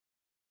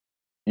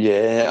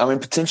 Yeah, I mean,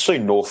 potentially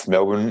North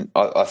Melbourne,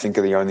 I think,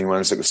 are the only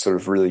ones that could sort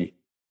of really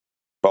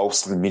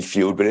bolster the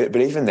midfield.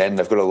 But even then,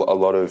 they've got a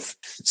lot of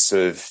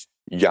sort of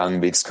young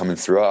bigs coming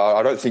through.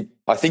 I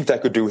think they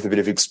could do with a bit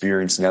of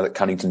experience now that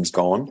Cunnington's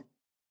gone.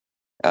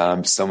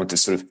 Someone to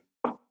sort of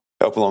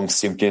help along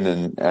Simpkin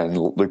and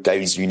Luke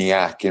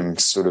Davies-Uniacke and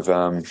sort of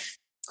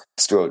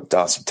still got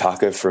Darcy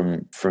Tucker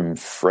from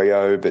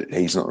Freo, but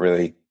he's not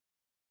really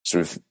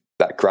sort of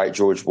that great.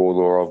 George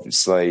Warlaw,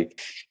 obviously.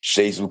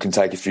 Sheasel can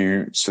take a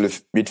few sort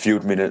of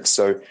midfield minutes.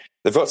 So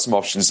they've got some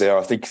options there.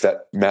 I think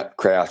that Matt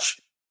Crouch,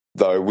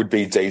 though, would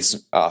be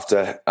decent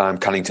after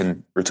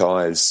Cunnington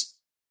retires.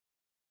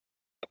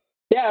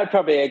 Yeah, I'd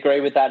probably agree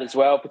with that as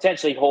well.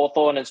 Potentially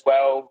Hawthorn as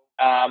well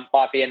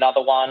might be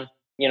another one.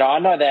 I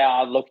know they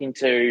are looking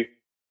to,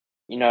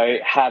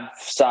 have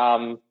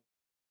some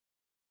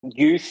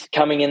youth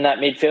coming in that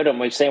midfield, and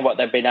we've seen what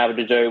they've been able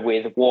to do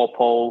with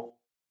Warpool,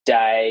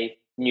 Day,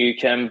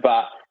 Newcomb,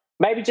 but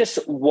maybe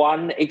just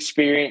one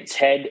experienced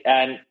head,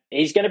 and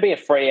he's going to be a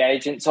free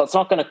agent, so it's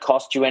not going to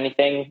cost you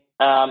anything.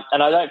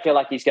 And I don't feel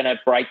like he's going to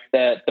break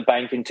the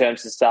bank in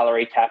terms of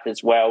salary cap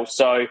as well.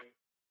 So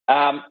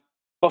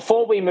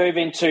before we move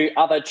into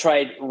other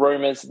trade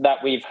rumours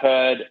that we've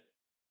heard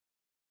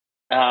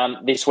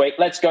this week,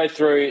 let's go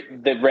through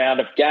the round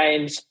of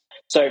games.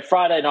 So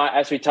Friday night,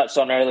 as we touched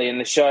on earlier in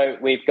the show,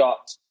 we've got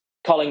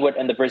Collingwood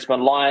and the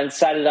Brisbane Lions.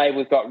 Saturday,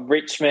 we've got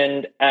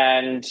Richmond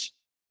and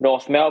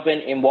North Melbourne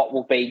in what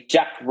will be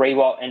Jack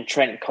Rewalt and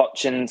Trent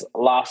Cotchin's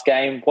last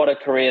game. What a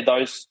career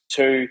those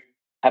two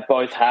have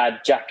both had.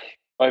 Jack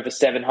over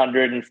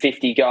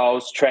 750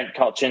 goals, Trent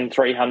Cotchin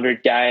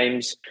 300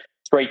 games,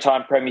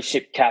 three-time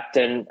premiership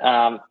captain.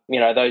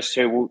 Those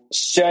two will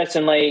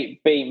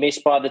certainly be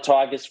missed by the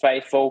Tigers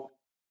faithful.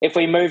 If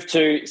we move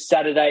to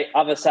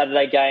other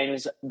Saturday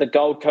games, the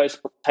Gold Coast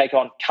take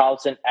on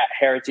Carlton at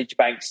Heritage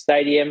Bank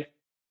Stadium.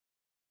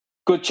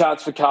 Good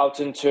chance for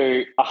Carlton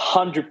to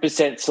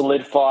 100%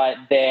 solidify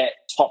their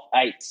top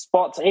 8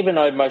 spots, even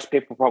though most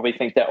people probably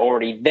think they're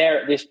already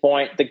there at this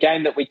point. The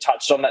game that we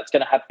touched on that's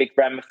going to have big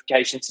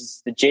ramifications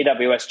is the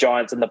GWS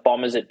Giants and the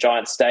Bombers at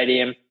Giants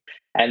Stadium.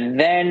 And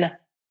then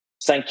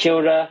St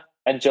Kilda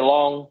and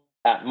Geelong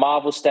at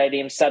Marvel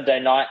Stadium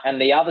Saturday night.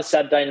 And the other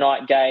Saturday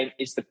night game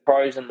is the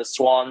Crows and the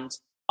Swans.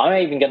 I'm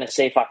even going to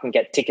see if I can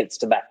get tickets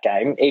to that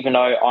game, even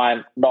though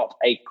I'm not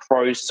a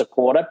Crows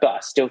supporter, but I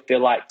still feel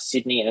like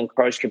Sydney and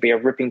Crows could be a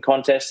ripping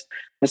contest.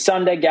 The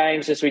Sunday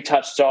games, as we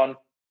touched on,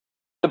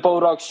 the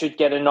Bulldogs should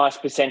get a nice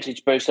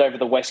percentage boost over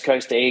the West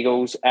Coast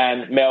Eagles,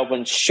 and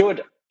Melbourne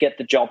should get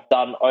the job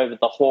done over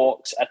the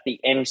Hawks at the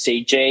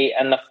MCG.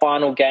 And the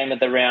final game of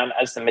the round,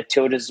 as the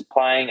Matildas are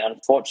playing,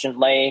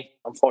 unfortunately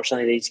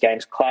these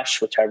games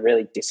clash, which I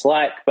really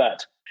dislike,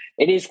 but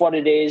it is what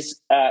it is.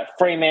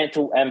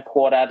 Fremantle and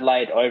Port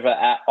Adelaide over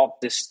at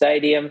Optus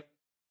Stadium.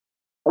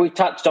 We've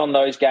touched on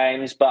those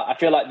games, but I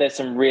feel like there's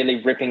some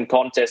really ripping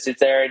contests. Is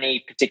there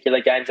any particular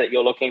games that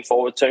you're looking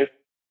forward to?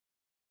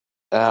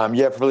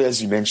 Probably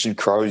as you mentioned,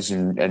 Crows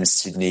and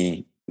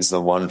Sydney is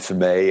the one for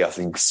me. I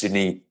think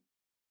Sydney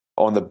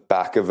on the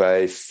back of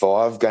a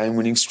 5-game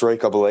winning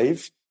streak, I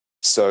believe.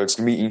 So it's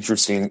going to be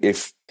interesting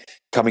if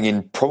coming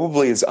in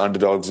probably as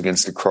underdogs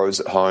against the Crows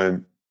at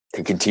home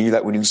can continue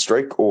that winning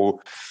streak, or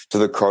do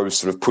the Crows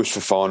sort of push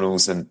for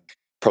finals, and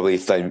probably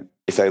if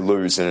they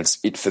lose, then it's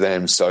it for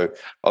them. So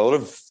a lot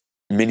of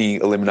mini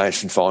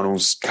elimination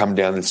finals come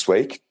down this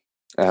week.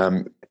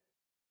 Probably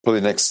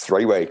the next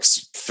 3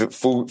 weeks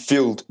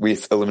filled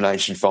with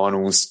elimination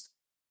finals.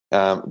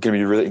 Going to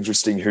be really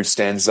interesting who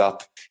stands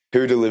up,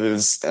 who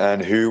delivers,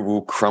 and who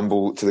will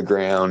crumble to the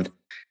ground.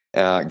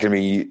 Going to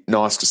be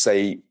nice to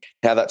see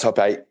how that top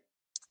 8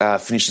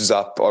 finishes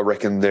up. I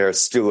reckon there are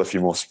still a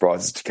few more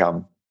surprises to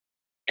come.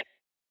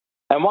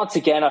 And once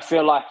again, I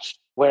feel like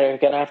we're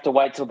going to have to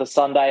wait till the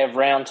Sunday of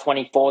round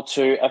 24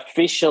 to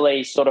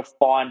officially sort of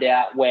find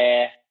out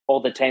where all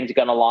the teams are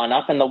going to line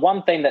up. And the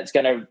one thing that's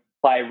going to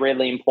play a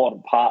really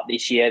important part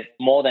this year,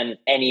 more than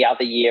any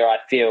other year, I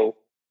feel,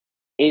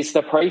 is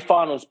the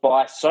pre-finals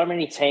bye. So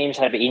many teams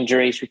have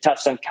injuries. We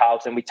touched on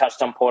Carlton. We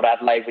touched on Port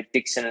Adelaide with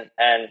Dixon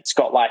and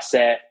Scott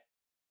Lysette.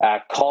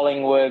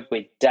 Collingwood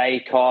with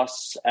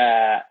Dacos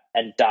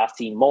and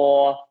Darcy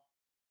Moore.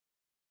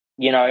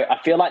 I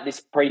feel like this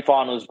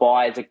pre-finals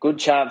bye is a good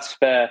chance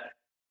for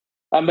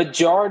a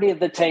majority of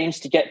the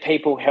teams to get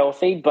people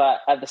healthy,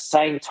 but at the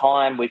same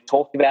time, we've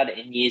talked about it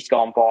in years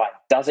gone by.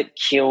 Does it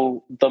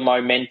kill the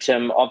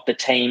momentum of the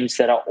teams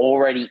that are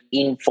already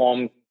in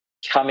form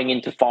coming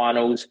into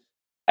finals?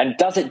 And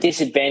does it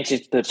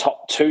disadvantage the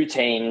top 2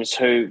 teams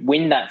who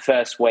win that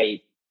first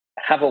week,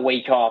 have a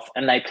week off,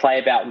 and they play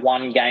about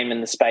 1 game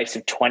in the space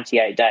of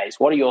 28 days?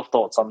 What are your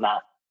thoughts on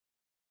that?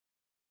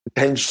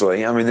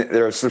 Potentially. I mean,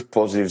 there are sort of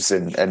positives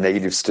and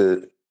negatives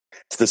to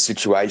the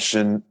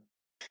situation.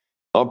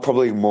 I'm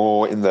probably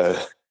more in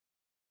the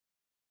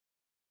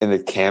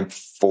camp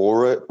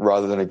for it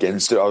rather than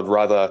against it. I'd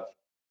rather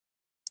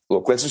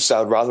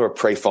a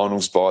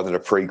pre-finals bye than a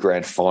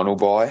pre-grand final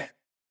bye.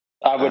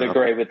 I would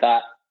agree with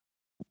that.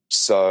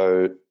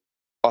 So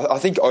I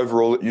think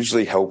overall it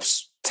usually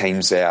helps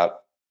teams out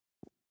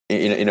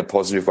in a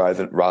positive way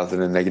rather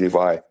than a negative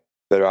way.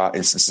 There are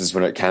instances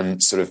when it can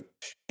sort of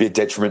be a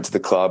detriment to the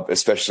club,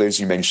 especially as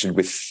you mentioned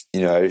with,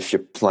 if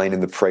you're playing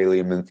in the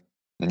prelim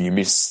and you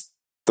miss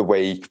the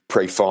week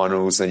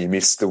pre-finals and you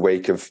miss the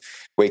week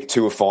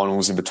 2 of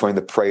finals in between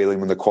the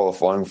prelim and the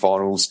qualifying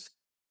finals.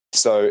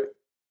 So,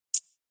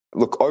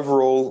 look,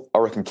 overall, I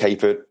reckon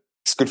keep it.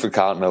 good for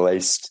Carlton at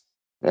least.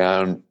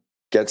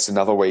 Gets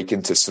another week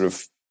into sort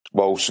of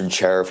Walsh and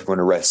Cherry if we want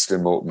to rest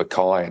him, or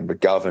Mackay and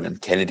McGovern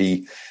and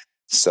Kennedy.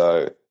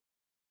 So,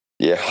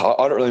 yeah,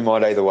 I don't really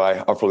mind either way.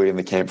 I'm probably in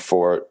the camp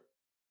for it.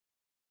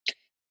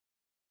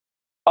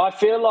 I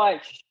feel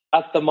like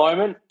at the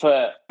moment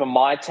for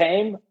my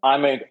team,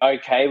 I'm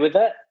okay with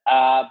it.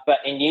 But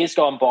in years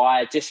gone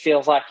by, it just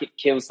feels like it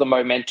kills the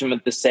momentum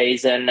of the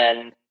season.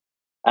 And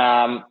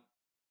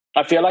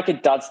I feel like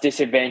it does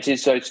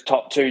disadvantage those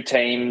top two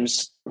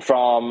teams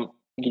from,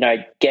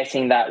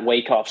 getting that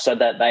week off so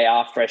that they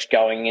are fresh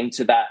going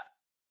into that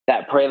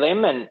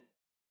prelim. And,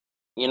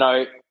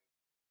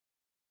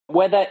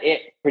 whether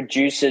it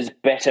produces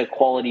better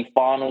quality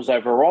finals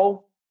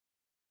overall,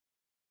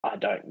 I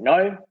don't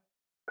know.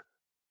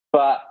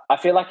 But I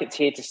feel like it's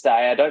here to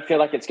stay. I don't feel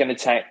like it's going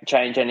to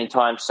change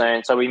anytime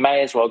soon, so we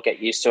may as well get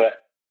used to it.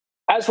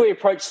 As we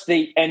approach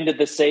the end of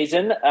the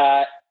season,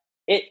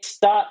 it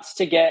starts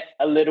to get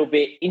a little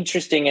bit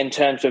interesting in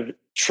terms of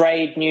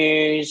trade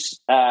news,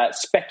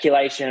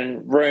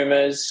 speculation,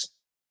 rumours.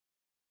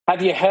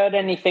 Have you heard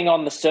anything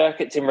on the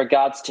circuits in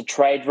regards to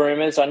trade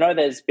rumours? I know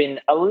there's been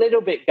a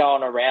little bit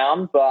going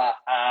around, but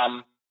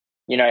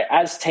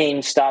as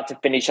teams start to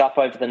finish up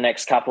over the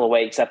next couple of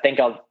weeks, I think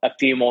a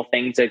few more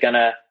things are going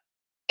to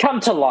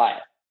come to light.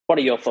 What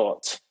are your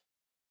thoughts?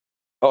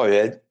 Oh,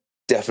 yeah,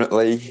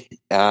 definitely.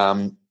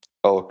 To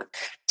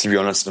be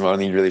honest, I'm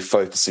only really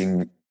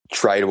focusing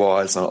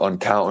trade-wise on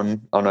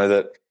Carlton. I know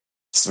that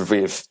sort of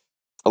we have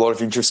a lot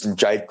of interest in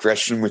Jade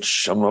Gresham,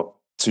 which I'm not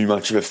too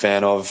much of a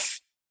fan of.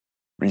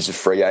 He's a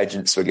free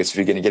agent, so I guess if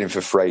you're going to get him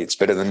for free, it's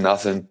better than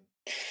nothing.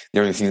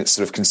 The only thing that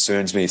sort of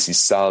concerns me is his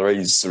salary.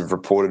 He's sort of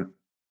reported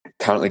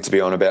currently to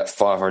be on about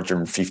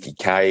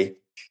 $550K,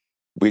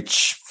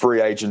 which free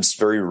agents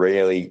very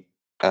rarely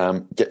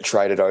get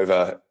traded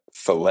over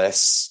for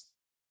less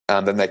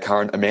than their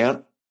current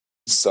amount.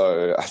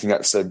 So I think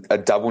that's a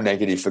double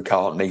negative for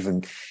Carlton.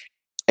 Even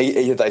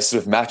either they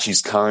sort of match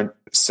his current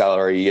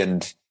salary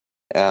and,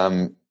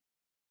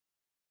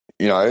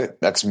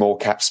 that's more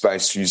cap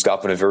space used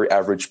up in a very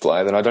average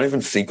player that I don't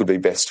even think would be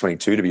best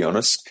 22, to be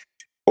honest.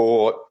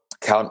 Or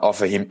can't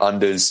offer him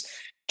unders.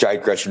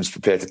 Jade Gresham's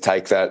prepared to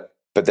take that,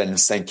 but then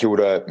St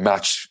Kilda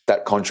match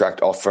that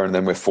contract offer and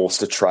then we're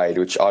forced to trade,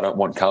 which I don't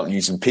want Carlton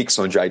using picks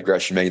on Jade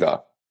Gresham either.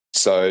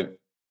 So,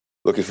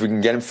 look, if we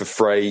can get him for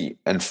free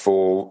and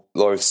for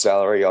low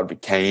salary, I'd be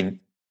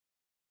keen.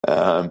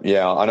 I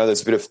know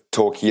there's a bit of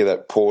talk here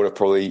that Port are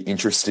probably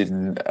interested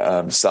in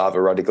Sava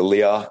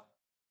Radigalia.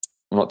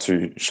 I'm not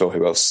too sure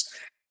who else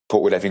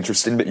Port would have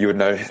interest in, but you would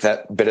know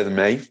that better than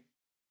me.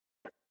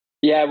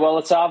 Yeah,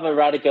 well, Sava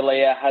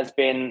Radigalia has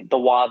been the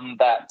one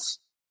that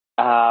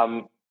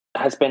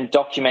has been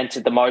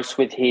documented the most,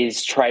 with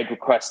his trade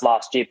request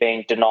last year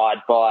being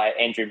denied by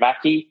Andrew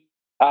Mackey.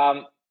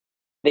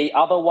 The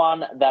other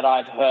one that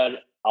I've heard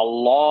a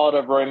lot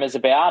of rumours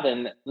about,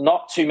 and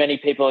not too many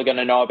people are going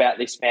to know about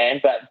this man,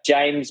 but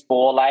James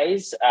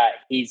Borlase,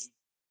 his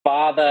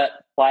father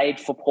played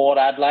for Port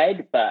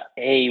Adelaide, but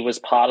he was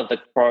part of the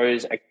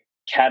Crows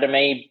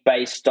Academy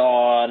based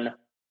on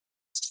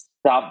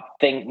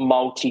something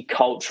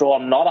multicultural.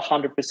 I'm not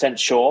 100%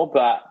 sure,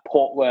 but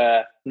Port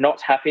were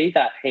not happy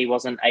that he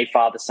wasn't a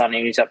father-son.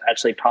 He was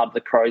actually part of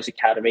the Crows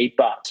Academy,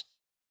 but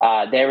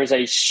there is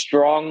a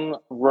strong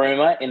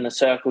rumour in the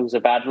circles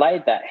of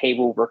Adelaide that he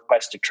will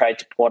request a trade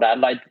to Port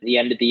Adelaide at the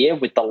end of the year,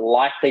 with the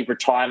likely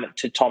retirement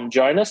to Tom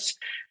Jonas.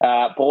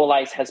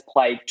 Borlase has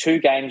played 2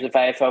 games of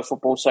AFL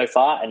football so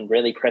far and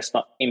really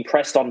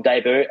impressed on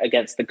debut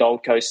against the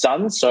Gold Coast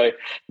Suns. So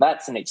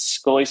that's an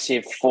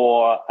exclusive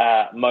for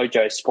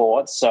Mojo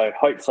Sports. So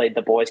hopefully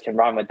the boys can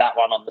run with that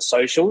one on the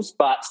socials.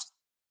 But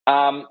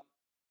Brandon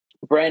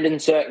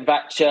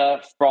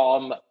Zerk-Vacher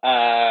from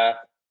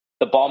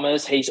the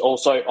Bombers, he's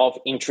also of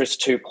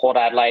interest to Port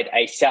Adelaide,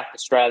 a South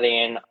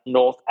Australian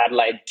North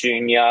Adelaide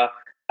junior.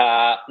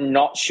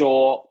 Not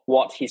sure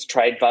what his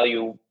trade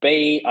value will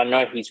be. I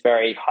know he's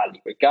very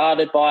highly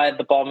regarded by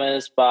the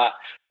Bombers, but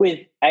with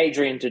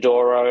Adrian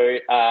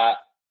Dodoro,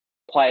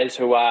 players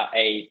who are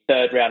a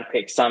third-round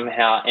pick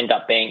somehow end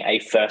up being a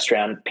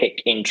first-round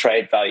pick in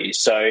trade value.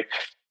 So,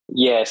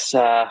 yes,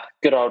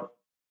 good old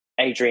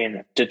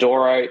Adrian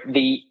Dodoro.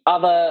 The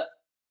other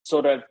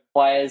sort of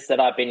players that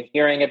I've been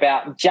hearing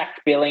about,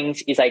 Jack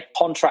Billings is a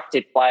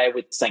contracted player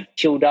with St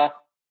Kilda.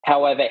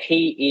 However,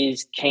 he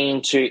is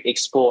keen to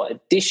explore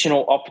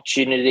additional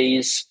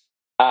opportunities,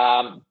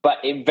 but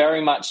it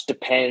very much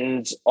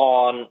depends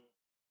on,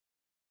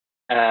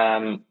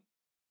 a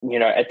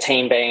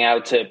team being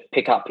able to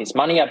pick up his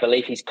money. I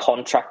believe he's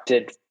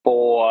contracted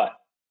for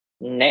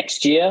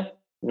next year.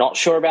 Not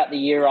sure about the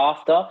year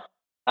after,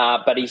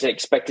 but he's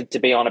expected to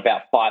be on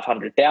about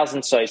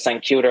 500,000. So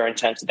St Kilda, in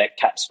terms of their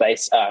cap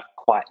space, are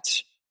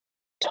quite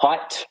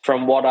tight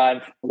from what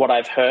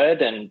I've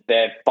heard, and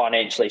they're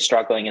financially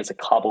struggling as a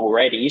club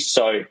already.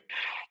 So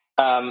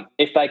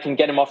if they can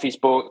get him off his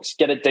books,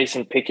 get a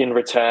decent pick in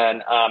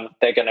return,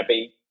 they're going to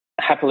be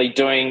happily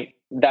doing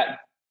that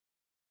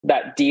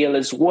deal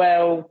as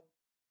well.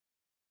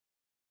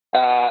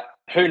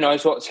 who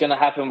knows what's going to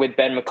happen with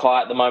Ben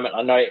Mackay at the moment.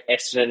 I know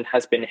Essendon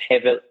has been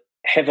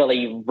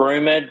heavily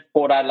rumoured.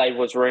 Port Adelaide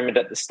was rumoured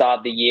at the start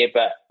of the year,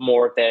 but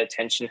more of their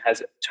attention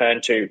has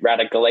turned to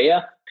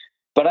Ratugolea.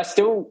 But I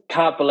still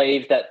can't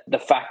believe that the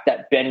fact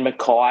that Ben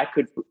Mackay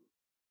could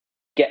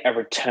get a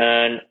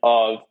return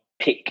of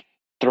pick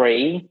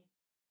 3,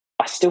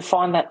 I still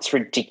find that's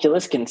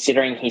ridiculous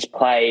considering he's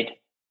played,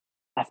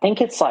 I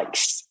think it's like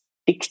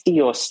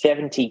 60 or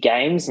 70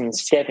 games in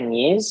 7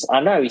 years. I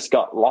know he's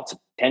got lots of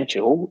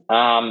potential,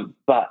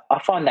 but I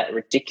find that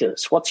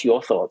ridiculous. What's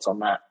your thoughts on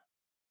that?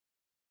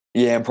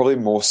 Yeah, and probably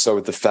more so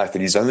with the fact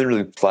that he's only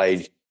really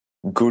played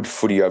good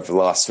footy over the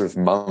last sort of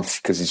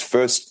month, because his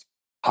first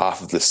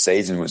half of the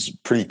season was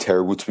pretty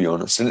terrible, to be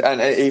honest.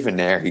 And even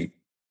now, he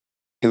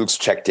looks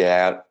checked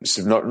out,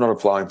 sort of not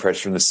applying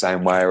pressure in the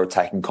same way or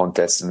attacking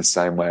contests in the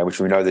same way, which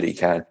we know that he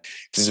can.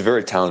 He's a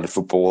very talented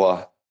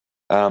footballer.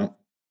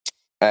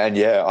 And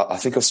yeah, I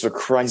think I saw a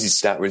crazy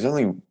stat where he's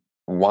only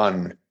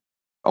won,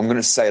 I'm going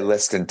to say,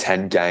 less than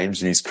 10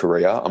 games in his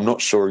career. I'm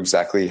not sure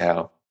exactly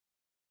how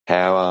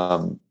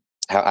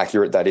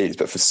accurate that is,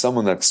 but for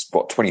someone that's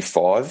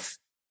 25,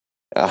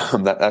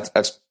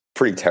 that's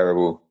pretty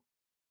terrible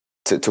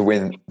to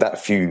win that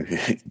few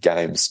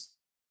games.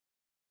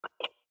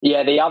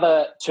 Yeah, the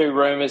other 2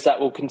 rumours that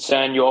will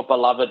concern your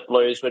beloved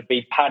Blues would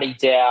be Paddy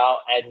Dow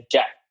and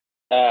Jack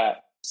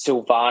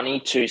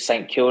Silvani to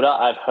St Kilda.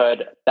 I've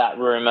heard that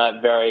rumour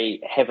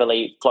very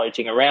heavily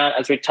floating around.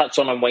 As we touched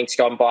on weeks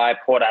gone by,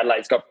 Port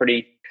Adelaide's got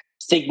pretty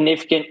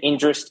significant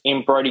interest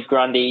in Brodie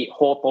Grundy.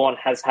 Hawthorn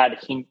has had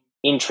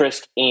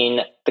interest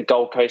in the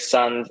Gold Coast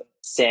Suns'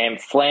 Sam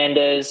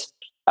Flanders.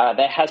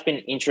 There has been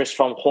interest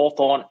from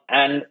Hawthorn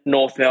and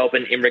North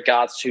Melbourne in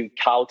regards to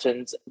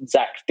Carlton's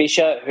Zach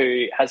Fisher,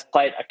 who has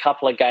played a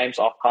couple of games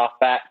off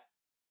halfback.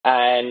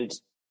 And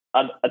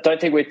I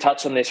don't think we've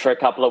touched on this for a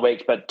couple of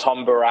weeks, but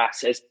Tom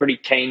Barrass is pretty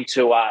keen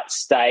to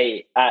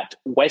stay at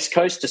West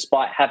Coast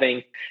despite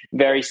having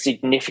very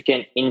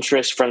significant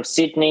interest from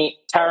Sydney.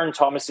 Taron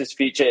Thomas's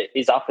future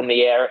is up in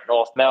the air at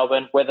North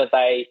Melbourne. Whether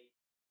they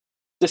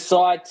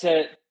decide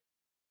to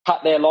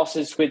cut their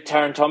losses with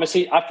Taron Thomas,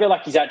 I feel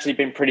like he's actually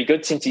been pretty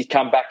good since he's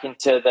come back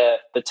into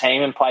the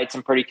team and played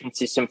some pretty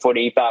consistent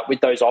footy. But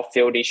with those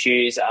off-field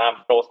issues,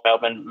 North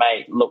Melbourne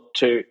may look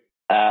to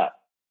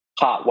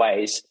part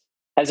ways.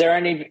 Has there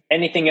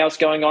anything else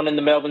going on in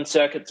the Melbourne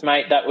circuits,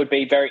 mate, that would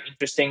be very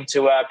interesting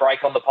to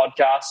break on the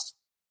podcast?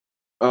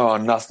 Oh,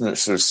 nothing that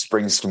sort of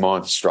springs to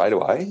mind straight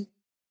away.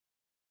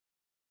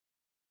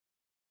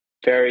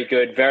 Very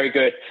good, very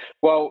good.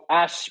 Well,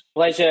 Ash,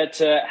 pleasure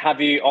to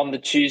have you on the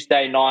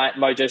Tuesday night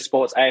Mojo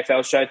Sports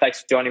AFL show.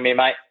 Thanks for joining me,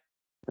 mate.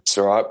 It's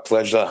all right.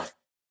 Pleasure.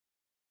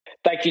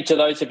 Thank you to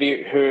those of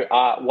you who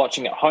are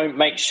watching at home.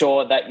 Make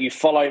sure that you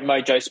follow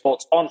Mojo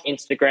Sports on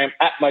Instagram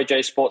at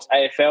Mojo Sports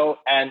AFL,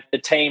 and the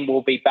team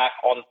will be back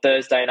on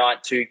Thursday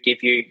night to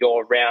give you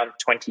your round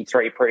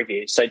 23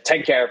 preview. So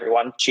take care,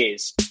 everyone.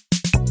 Cheers.